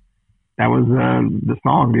 and that was the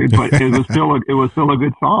song, dude. But it was still a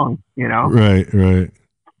good song, you know. Right.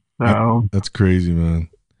 So that's crazy, man.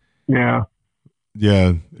 Yeah.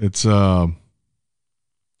 It's and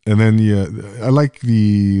then I like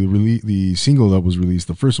the single that was released.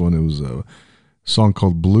 The first one, it was a song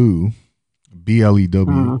called Blue,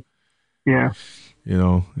 BLEW. Yeah. You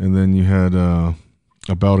know, and then you had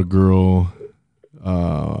About a Girl.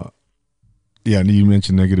 And you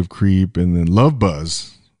mentioned Negative Creep, and then Love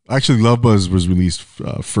Buzz. Actually, Love Buzz was released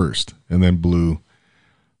first, and then Blue.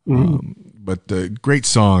 But great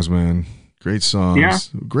songs, man. Great songs. Yeah.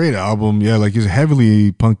 Great album. Yeah, like it's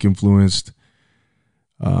heavily punk influenced.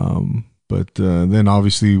 But then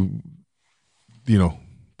obviously, you know,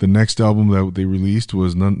 the next album that they released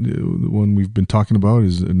was the one we've been talking about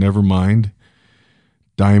is Nevermind,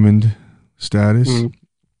 Diamond Status.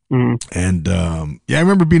 And yeah, I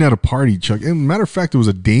remember being at a party, Chuck. And matter of fact, it was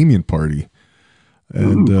a Damien party.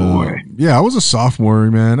 And yeah, I was a sophomore,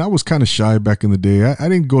 man. I was kind of shy back in the day. I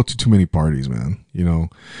didn't go to too many parties, man. You know,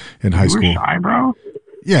 in high school. You were shy, bro?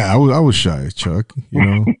 Yeah, I was shy, Chuck. You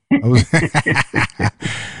know, I was.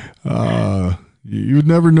 You would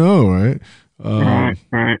never know, right? Right.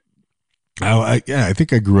 I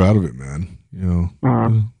think I grew out of it, man. You know,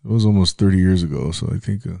 it was almost 30 years ago, so I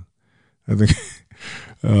think, but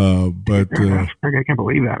I can't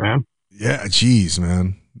believe that, man. Yeah, geez,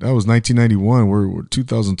 man. That was 1991. We're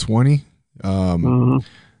 2020.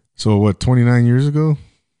 So what? 29 years ago.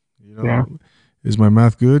 You know, yeah. Is my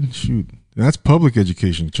math good? Shoot, that's public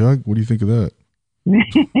education, Chuck. What do you think of that?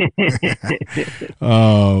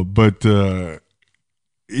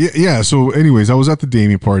 Yeah. So, anyways, I was at the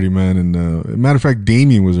Damien party, man, and matter of fact,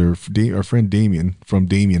 Damien was our friend Damien from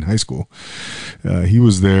Damien High School. He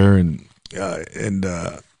was there, and a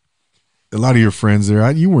lot of your friends there.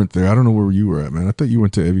 You weren't there. I don't know where you were at, man. I thought you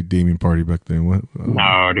went to every Damien party back then. What?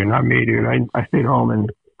 No, dude, not me, dude. I stayed home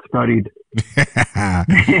and studied.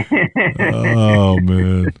 Oh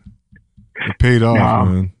man, it paid off,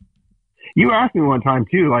 man. You asked me one time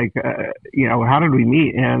too, like, you know, how did we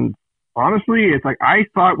meet? And honestly, it's like I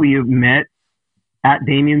thought we had met at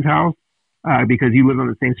Damien's house because you lived on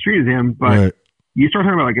the same street as him. But right. You start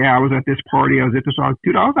talking about like, yeah, I was at this party, I was at this song,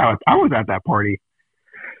 dude. I was at that party.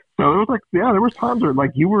 So it was like, yeah, there was times where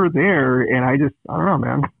like you were there, and I don't know,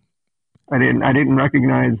 man. I didn't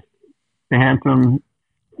recognize the handsome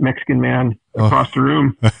Mexican man across the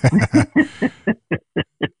room.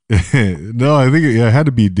 No, I think it had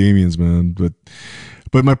to be Damien's, man. But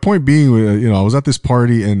my point being, you know, I was at this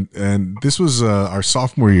party, and this was our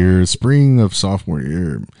sophomore year, spring of sophomore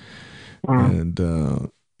year, and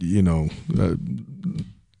you know,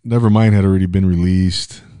 Nevermind had already been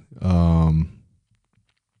released.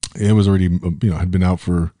 It was already, you know, had been out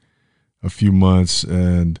for a few months,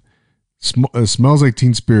 and Smells Like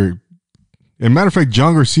Teen Spirit. And matter of fact,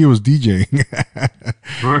 John Garcia was DJing.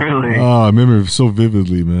 Really? Oh, I remember it so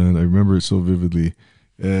vividly, man. I remember it so vividly,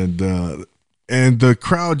 and the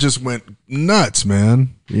crowd just went nuts,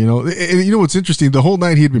 man. You know, and you know what's interesting? The whole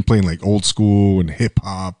night he had been playing like old school and hip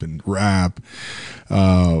hop and rap,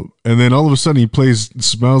 and then all of a sudden he plays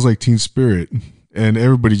 "Smells Like Teen Spirit," and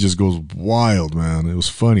everybody just goes wild, man. It was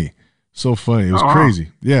funny, so funny. It was crazy,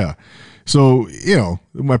 yeah. So, you know,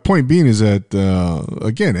 my point being is that,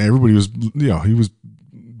 again, everybody was, you know, he was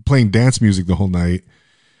playing dance music the whole night,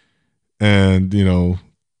 and, you know,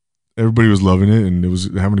 everybody was loving it, and it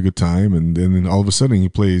was having a good time, and then all of a sudden he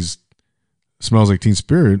plays Smells Like Teen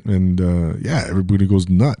Spirit, and, yeah, everybody goes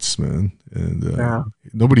nuts, man, and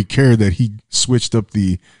nobody cared that he switched up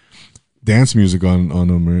the dance music on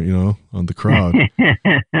them, you know, on the crowd. And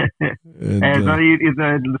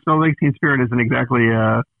Smells Like Teen Spirit isn't exactly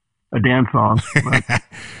a dance song.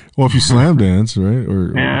 Well, if you slam dance, right?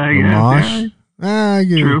 Or mosh. I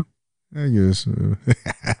guess. True. I guess.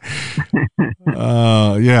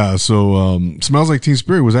 Yeah, so Smells Like Teen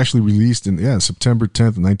Spirit was actually released in September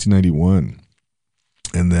 10th, 1991.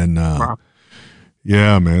 And then wow.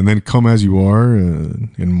 Yeah, man. Then Come As You Are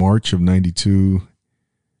in March of 92.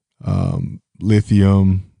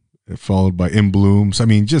 Lithium, followed by In Bloom. So, I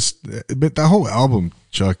mean, just but that whole album,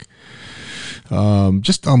 Chuck,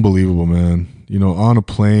 just unbelievable, man. You know, On a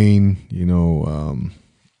Plane, you know,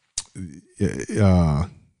 you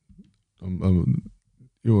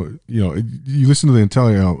know, you listen to the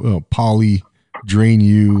entire Polly, Drain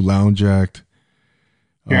You, Lounge Act,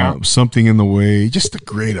 Something in the Way, just a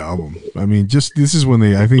great album. I mean, just this is when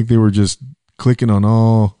I think they were just clicking on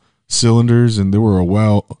all cylinders, and they were a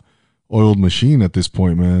well-oiled machine at this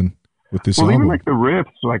point, man. With this album. Even like the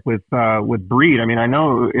riffs, like with Breed. I mean, I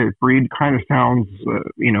know Breed kind of sounds,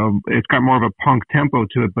 you know, it's got more of a punk tempo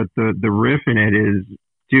to it, but the riff in it is,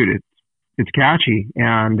 dude, it's catchy,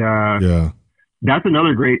 and that's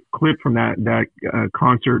another great clip from that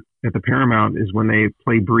concert at the Paramount is when they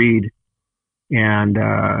play Breed, and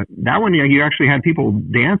that one you actually had people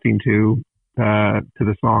dancing to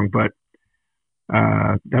the song, but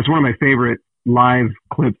that's one of my favorite live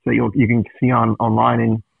clips that you can see online,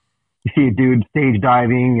 and you see a dude stage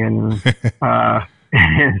diving, and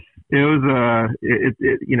it was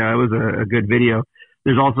a good video.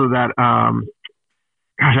 There's also that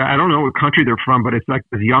gosh, I don't know what country they're from, but it's like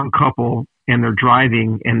this young couple and they're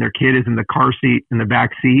driving and their kid is in the car seat, in the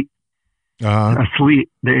back seat, asleep.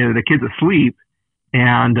 The kid's asleep.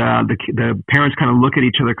 And the parents kind of look at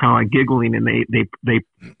each other, kind of like giggling, and they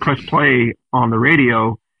press play on the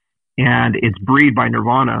radio, and it's "Breathe" by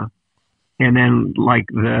Nirvana, and then like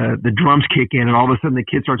the drums kick in, and all of a sudden the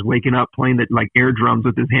kid starts waking up playing the like air drums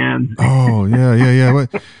with his hands. Oh yeah. What,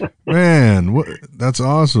 man, what? That's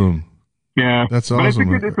awesome. Yeah, that's awesome.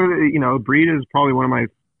 But I think "Breathe" is probably one of my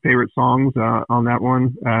favorite songs on that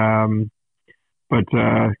one.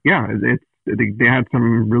 They had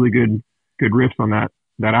some really good riffs on that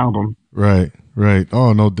album. Right.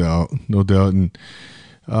 Oh, no doubt. And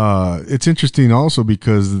it's interesting also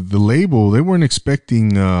because the label, they weren't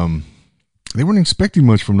expecting much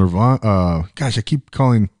from Nirvana. Gosh, I keep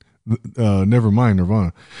calling Nevermind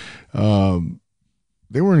Nirvana.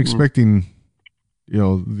 They weren't expecting,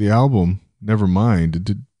 the album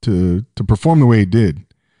Nevermind to perform the way it did.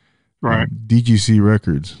 Right. DGC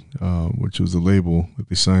Records, which was the label that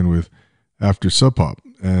they signed with after Sub Pop,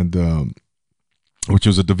 and which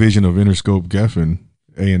was a division of Interscope Geffen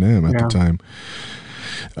A&M at the time.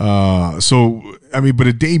 But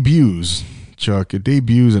it debuts, Chuck. It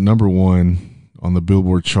debuts at number 1 on the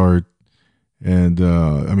Billboard chart, and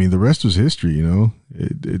the rest was history.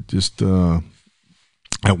 It just at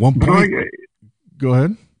one point. Go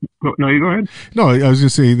ahead. No, you go ahead. No, I was going to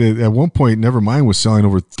say that at one point, Nevermind was selling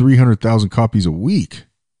over 300,000 copies a week.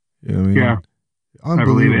 Yeah, I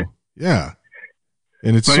believe it. Yeah.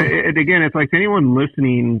 And it's again, it's like anyone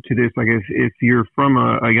listening to this, like if you're from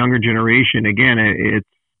a younger generation, again, it's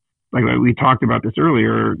like we talked about this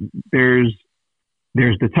earlier. There's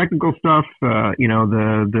the technical stuff, the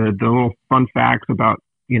little fun facts about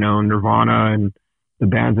Nirvana and the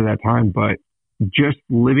bands of that time, but just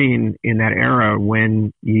living in that era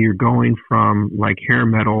when you're going from like hair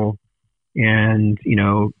metal and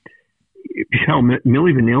hell,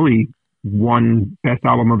 Milli Vanilli won Best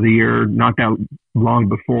Album of the Year not that long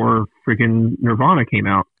before freaking Nirvana came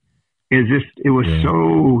out. It was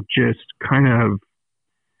so just kind of,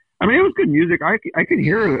 it was good music. I could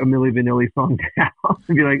hear a Milli Vanilli song now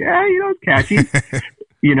and be like, it's catchy,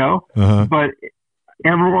 but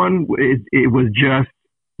everyone, it was just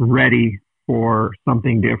ready for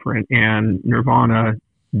something different, and Nirvana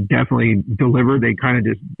definitely delivered. They kind of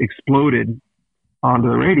just exploded onto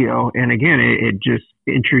the radio, and again, it just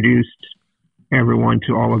introduced everyone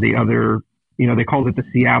to all of the other, they called it the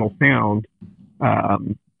Seattle sound,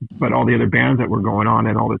 but all the other bands that were going on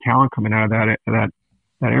and all the talent coming out of that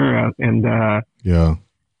era, and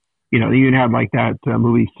you even had like that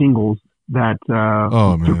movie Singles that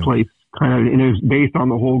took place kind of, and it was based on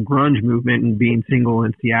the whole grunge movement and being single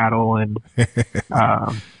in Seattle, and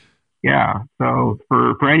so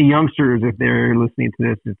for any youngsters, if they're listening to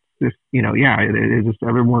this, it's just it's just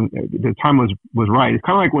everyone, the time was right. It's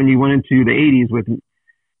kind of like when you went into the 80s with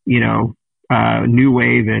new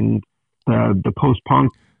wave and the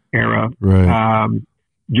post-punk era, right.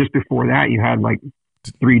 Just before that you had like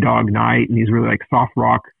Three Dog Night and these really like soft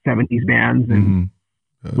rock 70s bands, and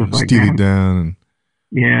Steely Dan,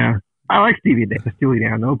 and I like Steely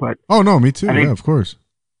Dan though, but oh no, me too. Yeah, of course.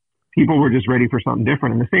 People were just ready for something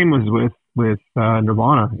different, and the same was with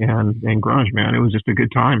Nirvana and grunge. Man, it was just a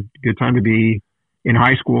good time to be in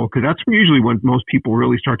high school, because that's usually when most people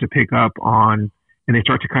really start to pick up on, and they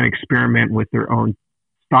start to kind of experiment with their own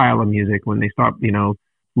style of music when they stop,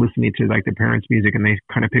 listening to like their parents' music, and they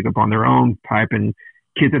kind of pick up on their own type. And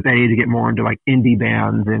kids at that age get more into like indie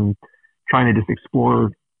bands and trying to just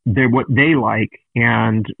explore what they like.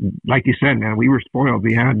 And like you said, man, we were spoiled.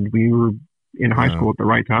 We were in high school at the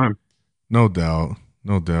right time. No doubt,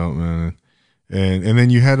 man. And then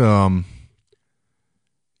you had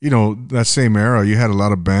that same era, you had a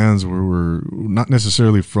lot of bands were not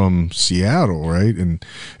necessarily from Seattle, right? And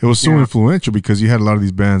it was so influential because you had a lot of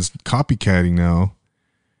these bands copycatting now,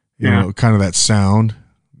 you know, kind of that sound,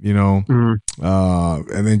 Mm-hmm.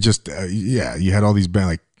 And then just you had all these bands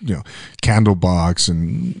like Candlebox,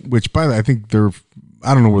 and which by the way, I think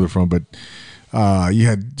I don't know where they're from, but you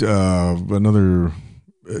had another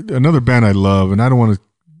band I love, and I don't want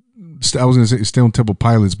to. I was going to say Stone Temple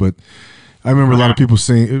Pilots, but I remember a lot of people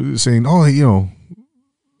saying, oh,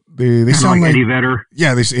 they sound like Eddie Vedder.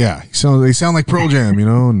 Yeah, they sound like Pearl Jam,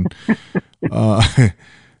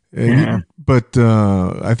 and but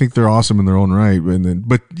I think they're awesome in their own right.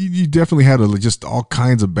 But you definitely had just all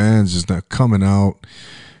kinds of bands just not coming out,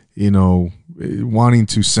 wanting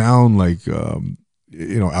to sound like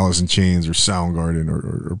Alice in Chains or Soundgarden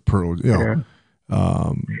or Pearl. You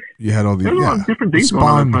had all these. There's a lot of different things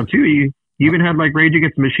going on too. You even had like Rage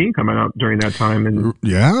Against the Machine coming out during that time, and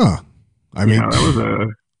yeah, I mean, that was a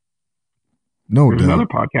no doubt. Another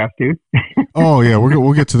podcast, dude. Oh yeah,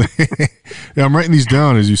 we'll get to that. Yeah, I'm writing these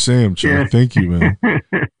down as you say them, Chuck. Yeah. Thank you, man.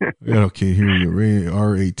 Yeah, okay, here you go.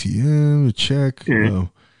 RATM, check. Yeah.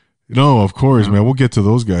 No, of course, man. We'll get to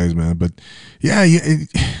those guys, man. But yeah,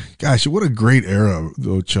 gosh, what a great era,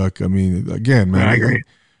 though, Chuck. I mean, again, man, I agree.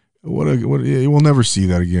 We'll never see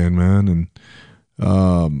that again, man. And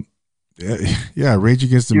yeah, Rage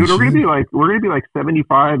Against the Machine. We're gonna be like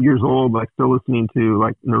 75 years old, like still listening to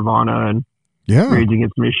like Nirvana and Rage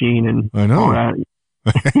Against the Machine and I know. all that.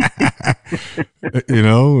 You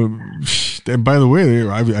know, and by the way,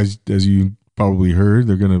 as you probably heard,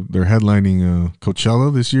 they're headlining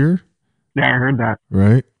Coachella this year. Yeah, I heard that.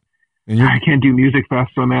 Right, and I can't do music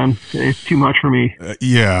festival, man. It's too much for me.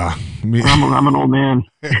 Yeah, I'm an old man.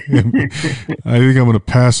 I think I'm gonna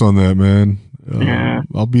pass on that, man. Yeah,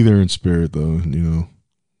 I'll be there in spirit, though. You know.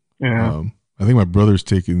 Yeah. I think my brother's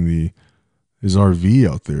taking his RV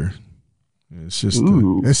out there. It's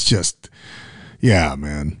just, yeah,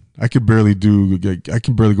 man. I can barely go to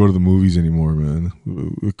the movies anymore, man.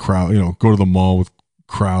 With crowd, go to the mall with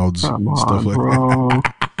crowds and stuff like that.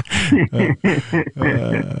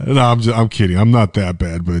 No, I'm kidding. I'm not that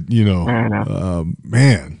bad, but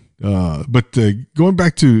man. But going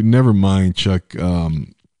back to Nevermind, Chuck.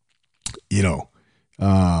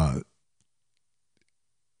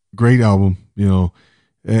 Great album,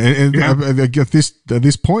 and at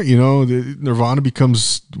this point, Nirvana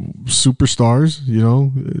becomes superstars. They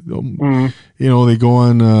go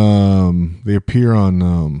on, they appear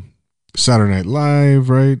on Saturday Night Live,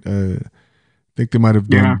 right? I think they might have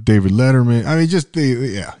done David Letterman. I mean,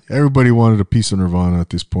 everybody wanted a piece of Nirvana at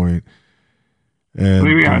this point. And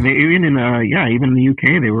even in the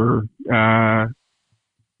UK, they were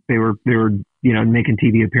making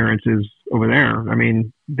TV appearances over there. I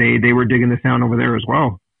mean, they were digging the sound over there as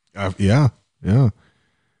well. Yeah.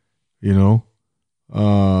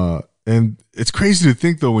 And it's crazy to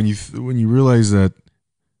think though when you realize that.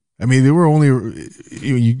 I mean, they were only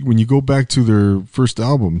when you go back to their first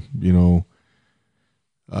album,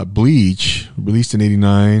 Bleach, released in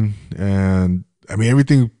 '89, and I mean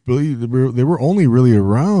everything. Really, they were only really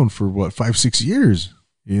around for what 5-6 years.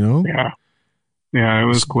 Yeah, it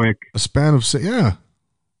was quick. A span of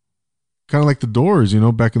kind of like the Doors,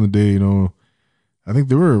 back in the day. I think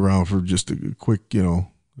they were around for just a quick,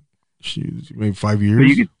 maybe 5 years. But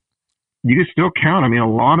you could still count. I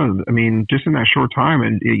mean, just in that short time,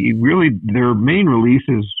 and their main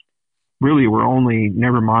releases really were only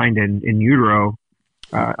Nevermind and In Utero.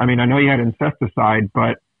 I mean, I know you had Incesticide,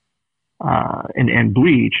 but and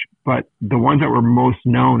Bleach, but the ones that were most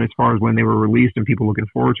known as far as when they were released and people looking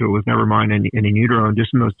forward to it was Nevermind and In Utero. And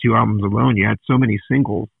just in those two albums alone, you had so many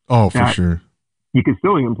singles. Oh, for sure. You could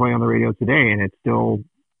still even play on the radio today, and it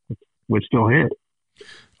would still hit.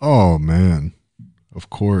 Oh man, of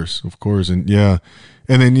course, and yeah,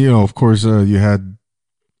 and then of course you had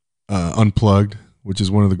Unplugged, which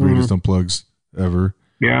is one of the greatest Unplugs ever.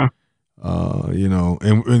 Yeah.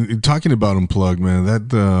 And talking about Unplugged, man,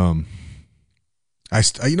 that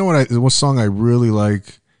what song I really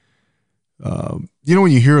like. When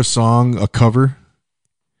you hear a cover.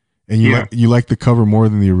 And you like the cover more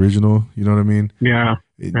than the original, you know what I mean? Yeah.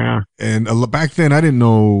 And back then, I didn't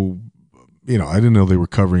know, I didn't know they were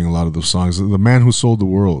covering a lot of those songs. The Man Who Sold the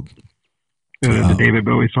World, the David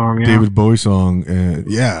Bowie song, yeah. David Bowie song, and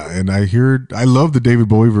I love the David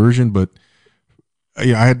Bowie version, but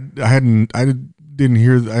I didn't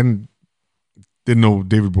know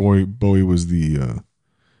David Bowie was the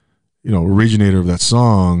originator of that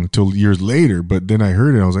song till years later. But then I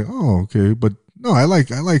heard it, I was like, oh, okay, but. No, I like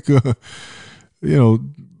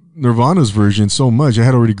Nirvana's version so much. It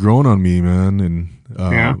had already grown on me, man, and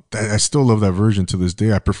I still love that version to this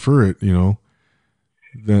day. I prefer it, he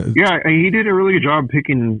did a really good job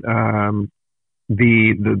picking the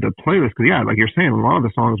playlist because like you're saying, a lot of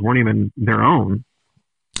the songs weren't even their own.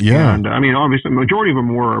 Yeah, and I mean, obviously, the majority of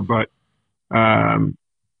them were, but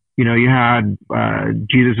you had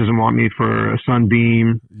Jesus Doesn't Want Me for a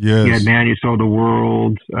Sunbeam. Yes, you had Man You Sold the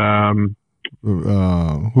World.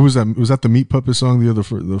 Who was that? Was that the Meat Puppet song? The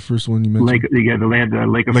first one you mentioned.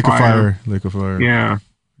 Lake of Fire. Lake of Fire. Yeah.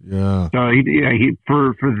 So he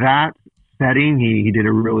for that setting, he did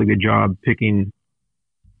a really good job picking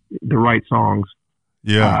the right songs.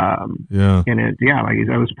 Yeah. And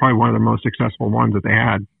that was probably one of the most successful ones that they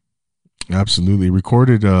had. Absolutely,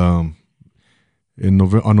 recorded on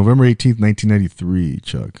November 18th, 1993.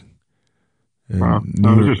 Chuck. Wow. It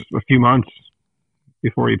was just a few months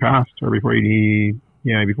before he passed, or before he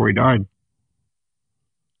died.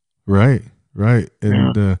 Right, right,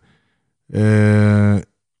 and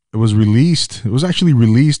it was released. It was actually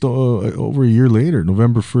released over a year later,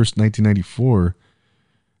 November 1st, 1994.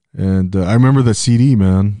 And I remember that CD,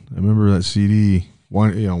 man. I remember that CD.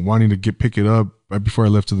 Wanting to pick it up right before I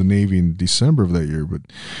left to the Navy in December of that year. But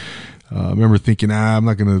I remember thinking, I'm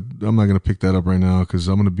not gonna pick that up right now because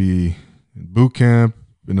I'm gonna be in boot camp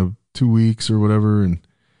in 2 weeks or whatever.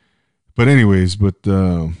 But anyways,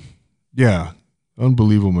 yeah,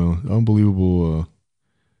 unbelievable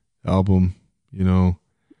album. Yeah,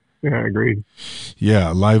 I agree.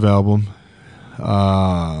 Yeah, live album.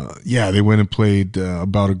 They went and played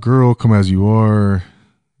About a Girl, Come As You Are,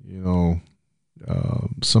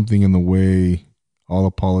 Something in the Way, All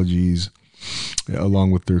Apologies,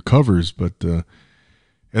 along with their covers. But and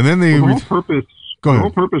then the whole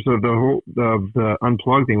purpose of the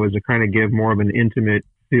unplugged thing was to kind of give more of an intimate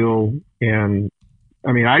feel. And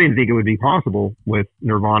I mean, I didn't think it would be possible with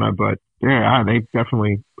Nirvana, but yeah, they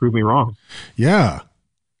definitely proved me wrong. Yeah.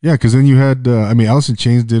 Yeah, because then you had, Alice in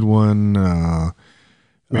Chains did one.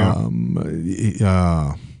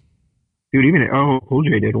 Dude, even Cool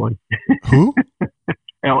J did one. Who?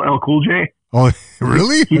 LL Cool J. Oh,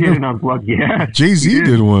 really? He did an unplugged. Yeah, Jay-Z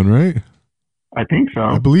did one, right? I think so.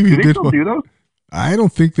 I believe he did still do those? I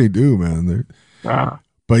don't think they do, man.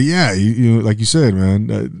 But yeah, you like you said,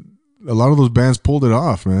 man. A lot of those bands pulled it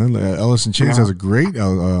off, man. Alice in Chains has a great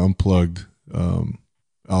unplugged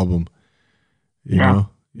album. You know.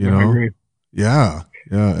 I agree. Yeah.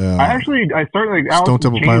 I started like Alice Stone in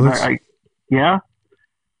Temple Chains. Pilots.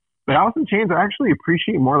 But Alice in Chains, I actually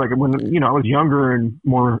appreciate more like when I was younger and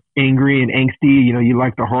more angry and angsty. You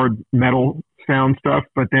like the hard metal sound stuff.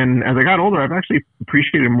 But then as I got older, I've actually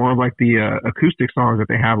appreciated more of like the acoustic songs that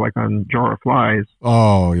they have, like on Jar of Flies.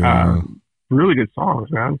 Oh yeah, really good songs,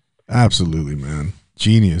 man. Absolutely, man.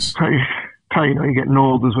 Genius. How you know you're getting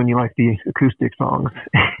old is when you like the acoustic songs.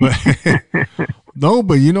 No,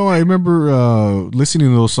 but I remember listening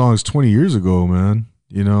to those songs 20 years ago, man.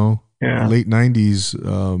 Late 90s,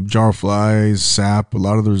 Jar of Flies, Sap, a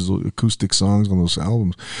lot of those acoustic songs on those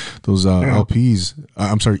albums, those LPs.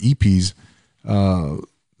 I'm sorry, EPs.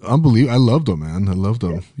 Unbelievable. I loved them, man. I loved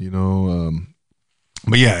them.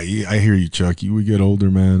 But yeah, I hear you, Chuck. You would get older,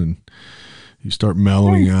 man, and you start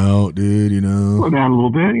mellowing out, dude, Slow down a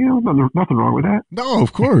little bit, nothing wrong with that. No,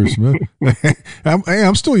 of course, man.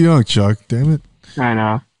 I'm still young, Chuck, damn it. I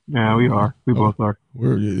know. Yeah, we are. We both are.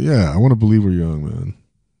 I want to believe we're young, man.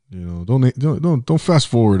 Don't fast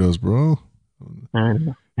forward us, bro. I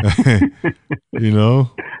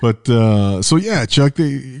know. But so yeah, Chuck.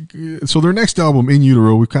 So their next album, In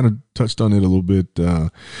Utero, we kind of touched on it a little bit.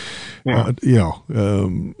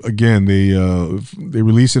 Again, they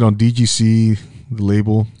released it on DGC, the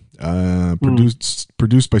label,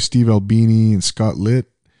 produced by Steve Albini and Scott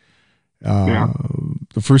Litt.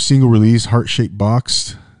 The first single release, Heart Shaped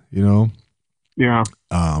Box. Yeah.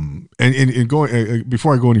 And going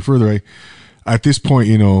before I go any further, at this point,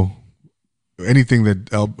 anything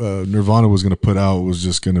that Nirvana was going to put out was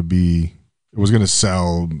just going to be, it was going to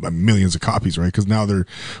sell millions of copies, right? Because now they're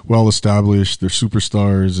well established, they're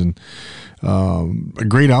superstars, and a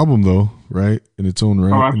great album though, right? In its own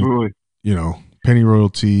right. Oh, absolutely. Penny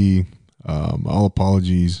Royalty, All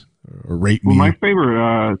Apologies, or Rate Me. My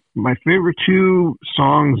favorite two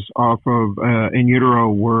songs off of In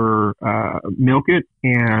Utero were Milk It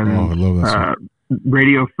and I love that song.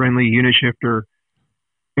 Radio Friendly Unit Shifter.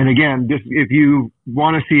 And again, just if you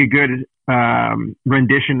want to see a good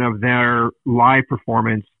rendition of their live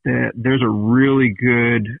performance, there's a really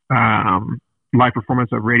good live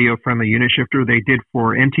performance of Radio Friendly Unit Shifter they did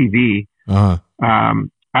for MTV. Uh-huh.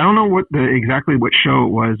 I don't know exactly what show it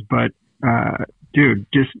was, but dude,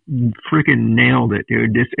 just freaking nailed it,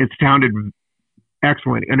 dude. It sounded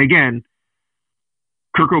excellent. And again,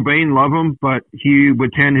 Kurt Cobain, love him, but he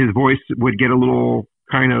would tend, his voice would get a little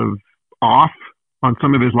kind of off on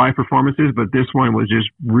some of his live performances, but this one was just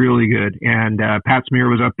really good. And Pat Smear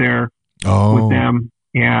was up there with them.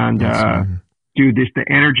 And dude, just the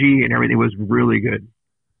energy and everything was really good.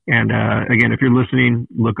 And again, if you're listening,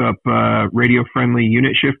 look up Radio Friendly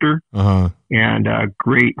Unit Shifter. Uh-huh. And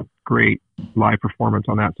great live performance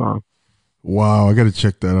on that song. Wow, I got to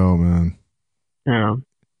check that out, man. Yeah.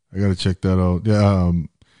 I got to check that out. Yeah,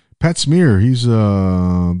 Pat Smear, he's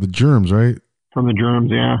the Germs, right? From the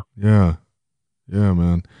Germs, yeah. Yeah,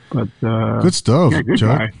 man. But good stuff, yeah, good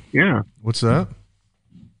Chuck. guy. Yeah. What's that?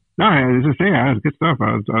 No, I was just saying, it was good stuff.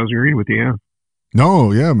 I was agreeing with you. Yeah.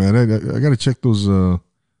 No, yeah, man. I got to check those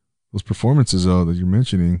performances out that you're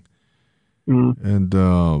mentioning. Mm. And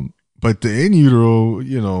but the In Utero,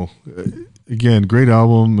 again, great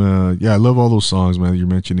album. Yeah, I love all those songs, man, that you're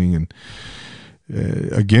mentioning. And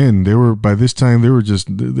again, they were by this time they were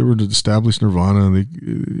established Nirvana.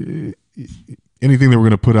 And anything they were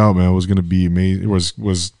going to put out, man, was going to be amazing. It was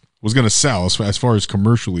going to sell as far as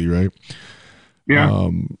commercially, right? Yeah.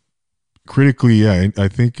 Critically, yeah, I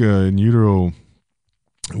think In Utero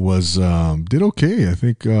was did okay. I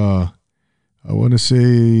think I want to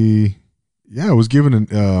say, yeah, it was given an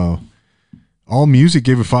All Music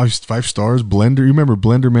gave it five stars. Blender, you remember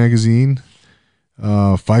Blender magazine?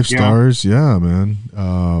 5 stars. Yeah, man.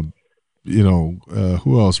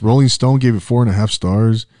 Who else? Rolling Stone gave it 4.5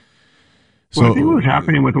 stars. So I think what was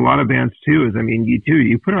happening with a lot of bands too is, I mean,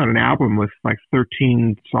 you put out an album with like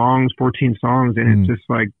 13 songs, 14 songs, and it's just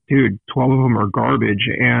like, dude, 12 of them are garbage.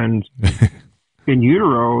 And In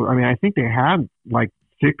Utero, I mean, I think they had like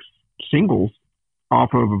 6 singles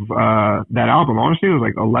off of that album. Honestly, it was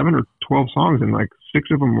like 11 or 12 songs, and like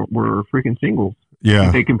 6 of them were freaking singles. Yeah,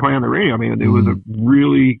 that they can play on the radio. I mean, it was a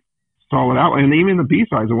really solid album, and even the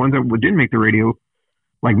B-sides, the ones that didn't make the radio,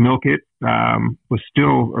 like Milk It, was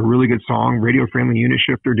still a really good song. Radio Friendly Unit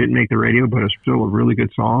Shifter didn't make the radio, but it's still a really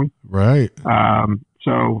good song. Right.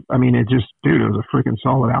 So, I mean, it was a freaking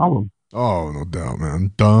solid album. Oh, no doubt,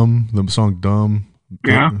 man. Dumb, the song Dumb.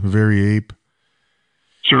 Yeah. Very Ape.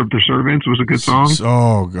 Serve the Servants was a good song.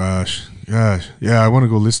 Oh, gosh. Yeah, I want to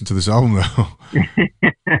go listen to this album now.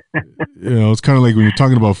 It's kind of like when you're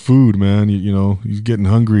talking about food, man. You're getting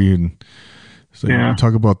hungry, and it's like you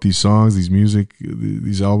talk about these songs, these music,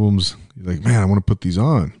 these albums. You're like, man, I want to put these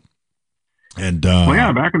on. And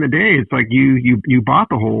back in the day, it's like you bought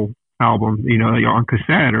the whole album, on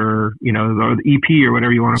cassette or the EP or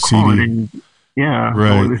whatever you want to call it, and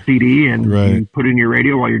or the CD, and you put it in your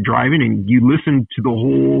radio while you're driving, and you listen to the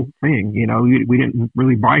whole thing. We didn't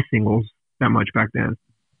really buy singles that much back then.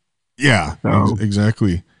 Yeah, so,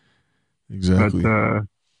 exactly. But, so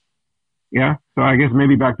I guess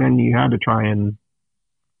maybe back then you had to try and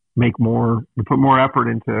put more effort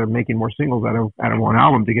into making more singles out of one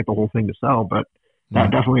album to get the whole thing to sell. But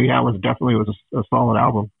that definitely was a solid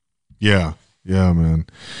album. Yeah, man.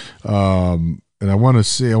 And I want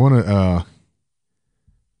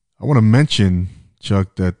to mention,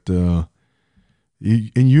 Chuck, that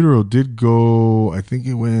In Utero did go. I think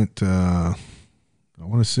it went. I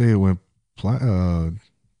want to say it went platinum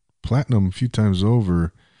a few times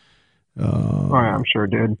over. I'm sure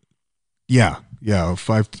it did. Yeah,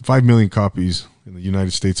 5 million copies in the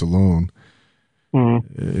United States alone.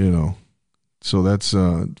 Mm-hmm. So that's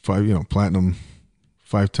platinum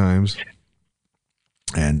 5 times.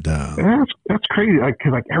 And that's crazy.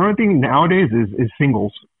 Because everything nowadays is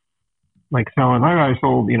singles. Like selling, I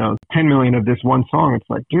sold 10 million of this one song. It's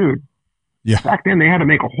like, dude, back then they had to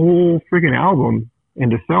make a whole freaking album,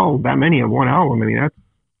 and to sell that many of one album, I mean,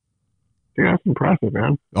 that's impressive,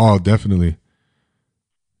 man. Oh, definitely.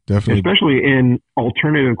 Especially in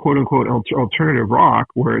alternative, quote unquote, alternative rock,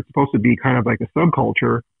 where it's supposed to be kind of like a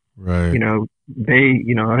subculture. Right. Again,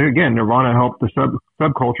 Nirvana helped the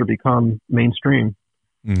subculture become mainstream.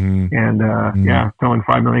 Mm-hmm. And selling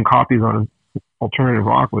 5 million copies on alternative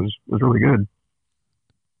rock was really good.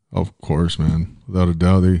 Of course, man, without a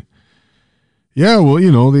doubt. They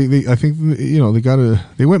I think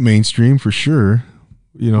they went mainstream for sure.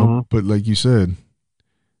 But like you said,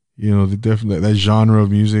 they definitely, that genre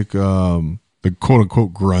of music, the quote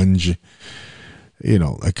unquote grunge,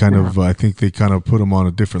 I kind of, I think they kind of put them on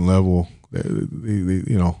a different level.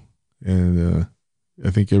 And I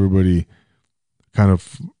think everybody kind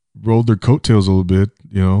of rolled their coattails a little bit.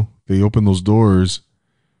 They opened those doors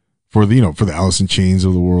for the Alice in Chains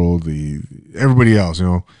of the world, everybody else,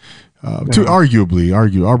 to argue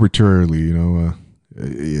arbitrarily,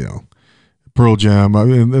 Pearl Jam. I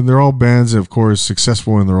mean, they're all bands, of course,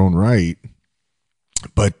 successful in their own right.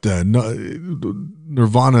 But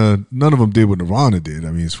Nirvana, none of them did what Nirvana did.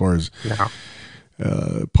 I mean, as far as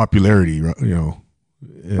popularity, I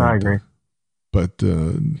agree. But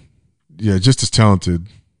just as talented,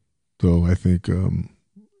 though, I think.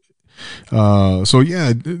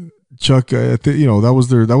 Chuck,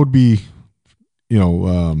 that would be,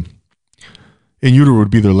 In Utero would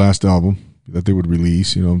be their last album that they would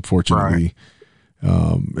release, unfortunately.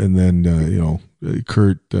 Right. And then,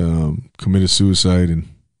 Kurt committed suicide in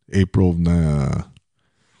April of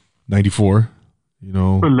 94,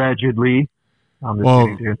 Allegedly.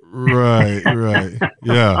 Right.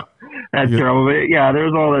 Yeah. That's terrible. But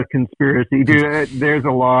there's all that conspiracy. Dude, there's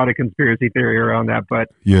a lot of conspiracy theory around that. But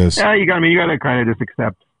yes, you got to kind of just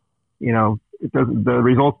accept, the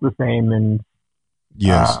result's the same. And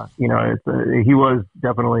yes, he was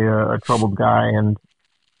definitely a troubled guy, and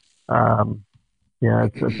Yeah,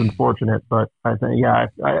 it's unfortunate, but I think yeah,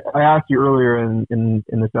 I asked you earlier in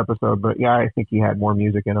this episode, but yeah, I think he had more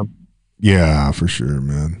music in him. Yeah, for sure,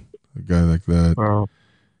 man. A guy like that. So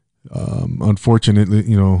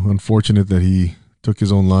Unfortunately, unfortunate that he took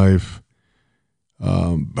his own life.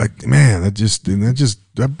 But man,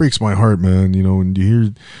 that breaks my heart, man. When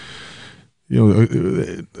you hear,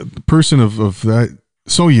 a person of that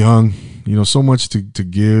so young, so much to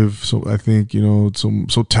give. So I think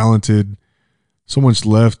so talented, so much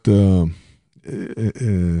left, and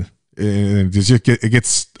it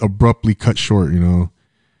gets abruptly cut short, yeah.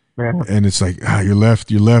 and it's like you're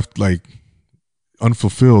left like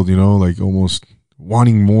unfulfilled, like almost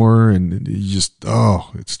wanting more, and you just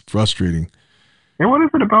it's frustrating. And what is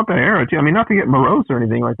it about that era too? I mean, not to get morose or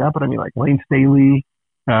anything like that, but I mean, like Lane Staley,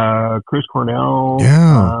 Chris Cornell.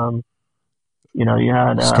 Yeah. You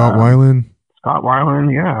had Scott Weiland. Scott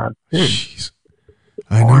Weiland, yeah, dude. Jeez.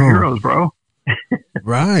 I All know. heroes, bro.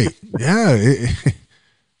 Right. Yeah.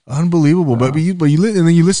 Unbelievable. But you and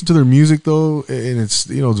then you listen to their music though, and it's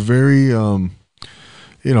it's very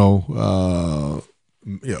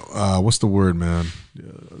what's the word, man?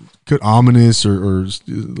 Ominous, or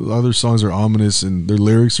other songs are ominous, and their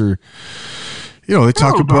lyrics are, they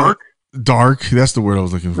talk about dark. That's the word I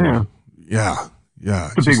was looking for. Yeah.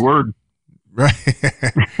 It's a big word, right?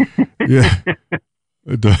 Yeah.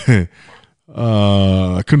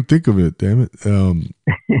 I couldn't think of it. Damn it.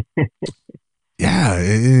 Yeah,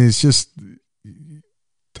 it's just,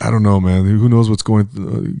 I don't know, man. Who knows what's going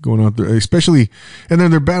on there? Especially, and then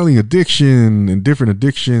they're battling addiction and different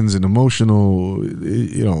addictions and emotional,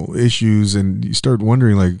 issues, and you start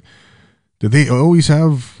wondering, like, did they always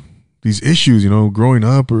have these issues? Growing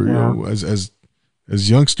up, or as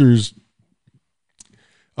youngsters.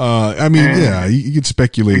 I mean, you could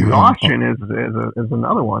speculate. Exhaustion is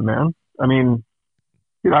another one, man. I mean,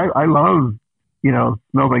 dude, I love Smells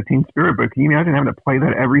Like Teen Spirit, but can you imagine having to play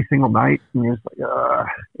that every single night? And you're just like,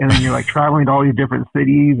 and then you're like traveling to all these different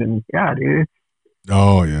cities, and yeah, dude,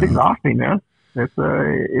 it's exhausting, man. It's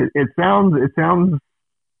it sounds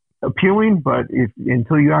appealing, but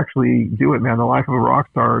until you actually do it, man, the life of a rock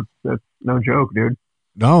star, that's no joke, dude.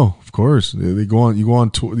 No, of course they go on. You go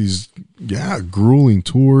on these grueling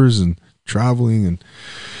tours and traveling and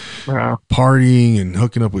partying and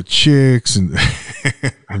hooking up with chicks, and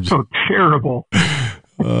so terrible.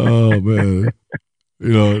 Oh man,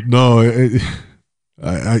 no,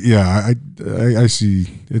 I see.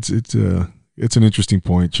 It's an interesting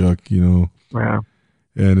point, Chuck. Yeah,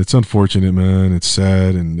 and it's unfortunate, man. It's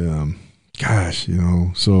sad, and gosh,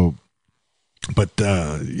 so. But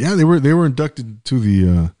they were inducted to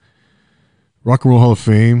the Rock and Roll Hall of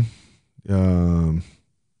Fame.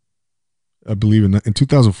 I believe in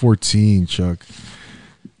 2014, Chuck.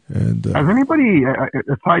 And has anybody? A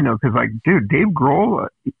side note, because dude, Dave Grohl.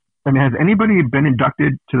 I mean, has anybody been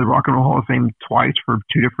inducted to the Rock and Roll Hall of Fame twice for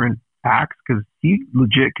two different acts? Because he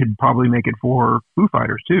legit could probably make it for Foo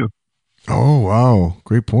Fighters too. Oh wow,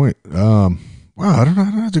 great point. Wow, I don't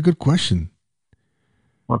know. That's a good question.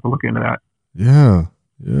 We'll have to look into that. Yeah.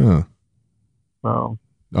 So,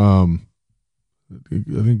 I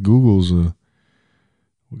think Google's.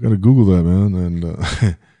 We got to Google that, man. And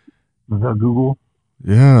is that Google?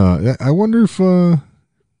 Yeah, I wonder if. I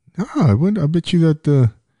bet you that.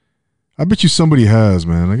 I bet you somebody has,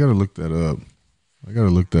 man. I got to look that up.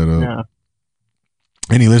 Yeah.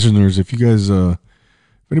 Any listeners, if you guys, if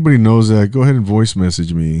anybody knows that, go ahead and voice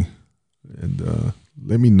message me, and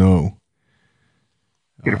let me know.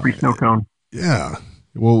 Get a free snow cone. Yeah.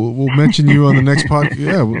 We'll mention you on the next podcast.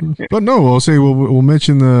 Yeah, but no, I'll say we'll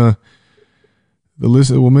mention the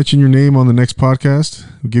list. We'll mention your name on the next podcast.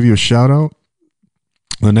 We'll give you a shout out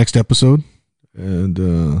on the next episode, and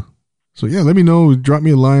so yeah, let me know. Drop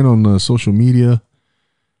me a line on social media,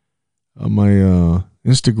 on my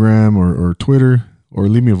Instagram or Twitter, or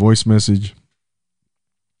leave me a voice message.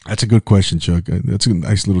 That's a good question, Chuck. That's a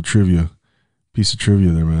nice little piece of trivia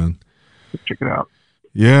there, man. Check it out.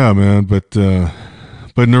 Yeah, man, but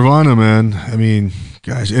Nirvana, man. I mean,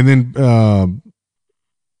 gosh, and then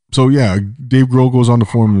so yeah, Dave Grohl goes on to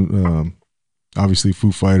form obviously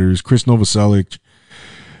Foo Fighters. Chris Novoselic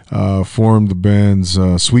formed the bands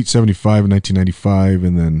Sweet 75 in 1995,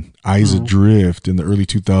 and then Eyes Adrift in the early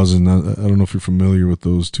 2000s. I don't know if you're familiar with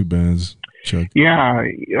those two bands, Chuck. Yeah,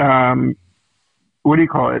 what do you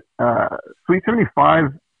call it? Sweet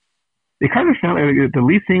 75. They kind of sound like the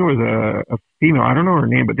lead singer was a female. I don't know her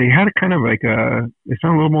name, but they had a kind of like they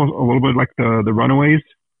sound a little bit like the Runaways,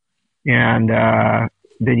 and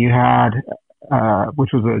then you had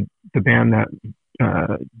which was the band that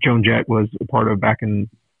Joan Jett was a part of back in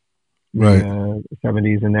the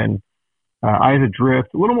 70s, and then Eyes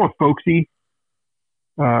Adrift, a little more folksy,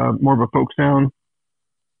 more of a folk sound.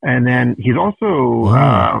 And then he's also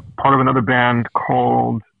part of another band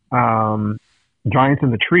called Giants in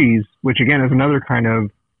the Trees, which again is another kind of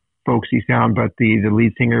folksy sound, but the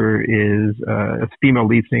lead singer is a female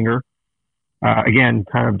lead singer. Again,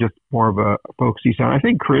 kind of just more of a folksy sound. I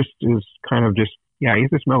think Chris is kind of just, he's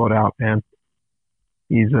just mellowed out, man.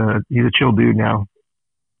 He's a chill dude now.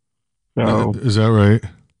 So is that right?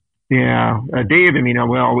 Yeah, Dave. I mean,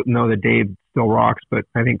 we all know that Dave still rocks, but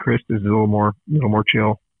I think Chris is a little more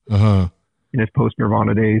chill. In his post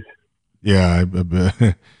Nirvana days. Yeah, I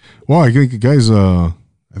bet. Well, I think the guy's I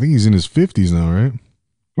think he's in his 50s now, right?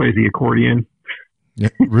 Plays the accordion. Yeah,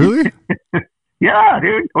 really? Yeah,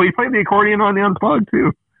 dude. Oh, he played the accordion on the Unplugged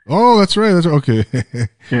too. Oh, that's right. That's okay.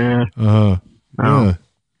 Yeah. Yeah.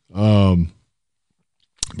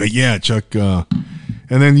 But yeah, Chuck. And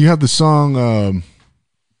then you have the song.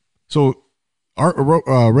 So,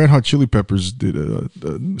 our Red Hot Chili Peppers did a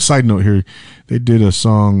side note here. They did a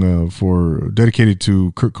song dedicated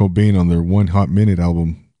to Kurt Cobain on their One Hot Minute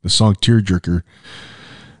album. The song "Tearjerker"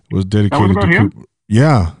 was dedicated to him? Kurt.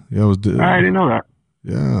 Yeah, it was. I didn't know that.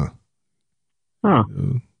 Yeah. Huh.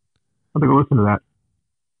 I'll take a listen to that.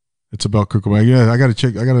 It's about Kurt Cobain. Yeah, I got to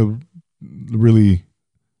check. I got to really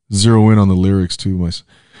zero in on the lyrics too.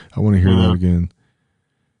 I want to hear that again.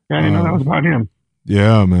 Yeah, I didn't know that was about him.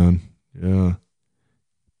 Yeah, man. Yeah.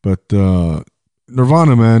 But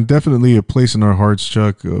Nirvana, man, definitely a place in our hearts,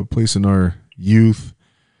 Chuck, a place in our youth.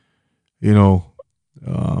 You know.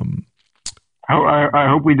 I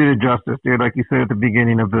hope we did it justice, dude. Like you said at the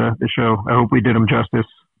beginning of the show, I hope we did them justice.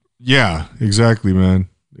 Yeah, exactly, man.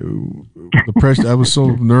 The pressure. I was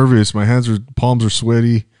so nervous. My palms are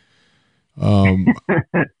sweaty.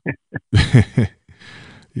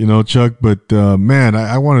 You know, Chuck. But man,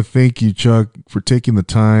 I want to thank you, Chuck, for taking the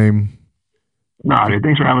time. Nah, dude.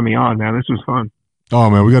 Thanks for having me on, man. This was fun. Oh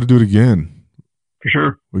man, we got to do it again. For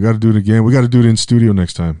sure. We got to do it again. We got to do it in studio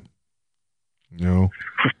next time. You know,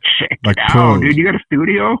 check like it out, dude. You got a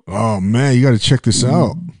studio? Oh man, you got to check this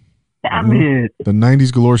out. Damn it! The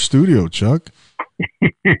 90s Galore Studio, Chuck.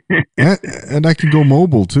 and I can go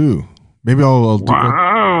mobile too. Maybe I'll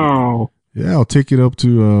I'll take it up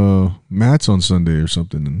to Matt's on Sunday or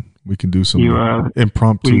something, and we can do some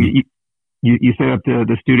impromptu. You set up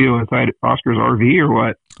the studio inside Oscar's RV or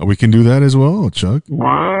what? Oh, we can do that as well, Chuck.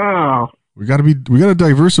 Wow. We got to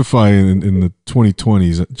diversify in the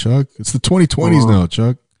 2020s, Chuck. It's the 2020s now,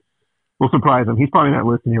 Chuck. We'll surprise him. He's probably not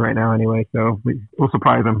listening right now anyway, so we'll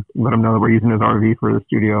surprise him. Let him know that we're using his RV for the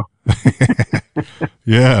studio.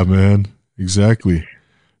 Yeah, man. Exactly.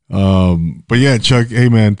 But yeah, Chuck, hey,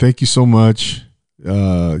 man, thank you so much.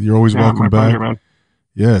 You're always welcome back. Pleasure, man.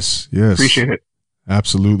 Yes. Appreciate it.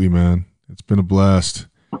 Absolutely, man. It's been a blast.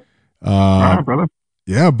 All right, brother.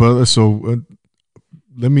 Yeah, brother. So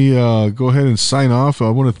let me go ahead and sign off. I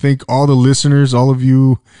want to thank all the listeners, all of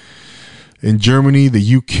you in Germany,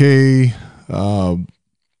 the UK,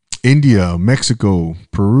 India, Mexico,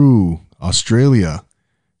 Peru, Australia.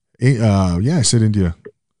 I said India.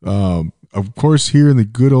 Of course, here in the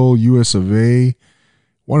good old US of A.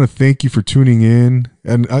 Want to thank you for tuning in.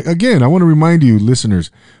 And again, I want to remind you, listeners,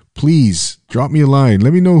 please drop me a line.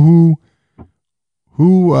 Let me know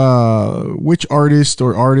which artist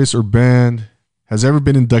or band has ever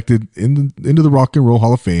been inducted into the Rock and Roll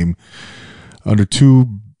Hall of Fame under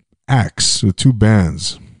two acts, with two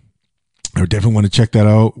bands. I definitely want to check that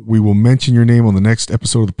out. We will mention your name on the next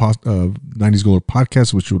episode of the 90s Galore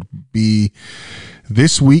podcast, which would be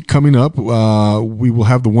this week coming up. We will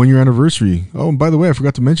have the 1 year anniversary. Oh, and by the way, I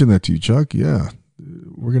forgot to mention that to you, Chuck. Yeah.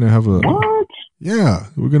 We're going to have What? Yeah.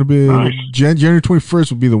 We're going to be nice. January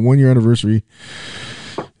 21st will be the 1 year anniversary.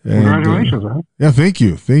 And, congratulations, man. Yeah, thank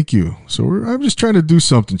you. So I'm just trying to do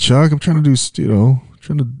something, Chuck. I'm trying to do,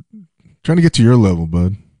 trying to get to your level,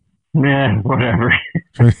 bud. Yeah, whatever.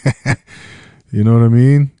 You know what I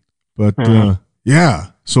mean? But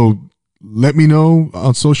yeah. So let me know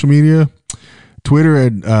on social media, Twitter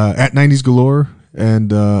at 90s Galore,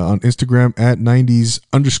 and on Instagram at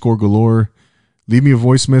 90s_Galore. Leave me a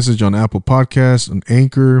voice message on Apple Podcasts, on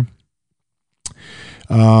Anchor.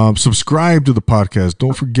 Subscribe to the podcast.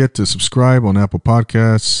 Don't forget to subscribe on Apple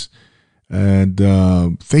Podcasts. And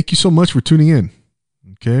thank you so much for tuning in.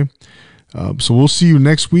 Okay. So we'll see you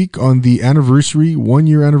next week on the 1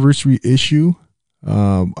 year anniversary issue.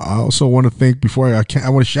 I also want to thank, I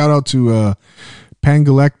want to shout out to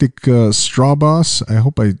Pangalactic Straw Boss. I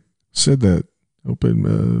hope I said that. I hope I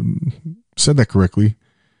said that correctly.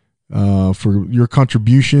 For your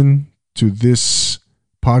contribution to this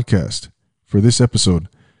podcast, for this episode.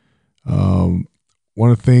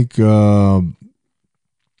 Want to thank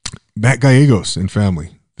Matt Gallegos and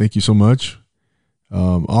family. Thank you so much.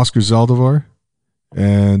 Oscar Zaldivar.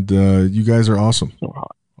 And you guys are awesome.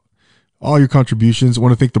 All your contributions. I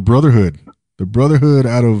want to thank the Brotherhood. The Brotherhood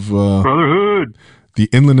out of Brotherhood. The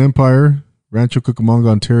Inland Empire, Rancho Cucamonga,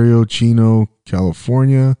 Ontario, Chino,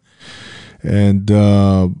 California. And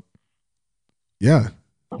yeah,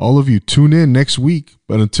 all of you tune in next week.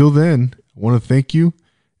 But until then, I want to thank you.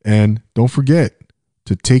 And don't forget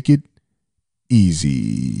to take it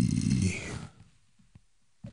easy.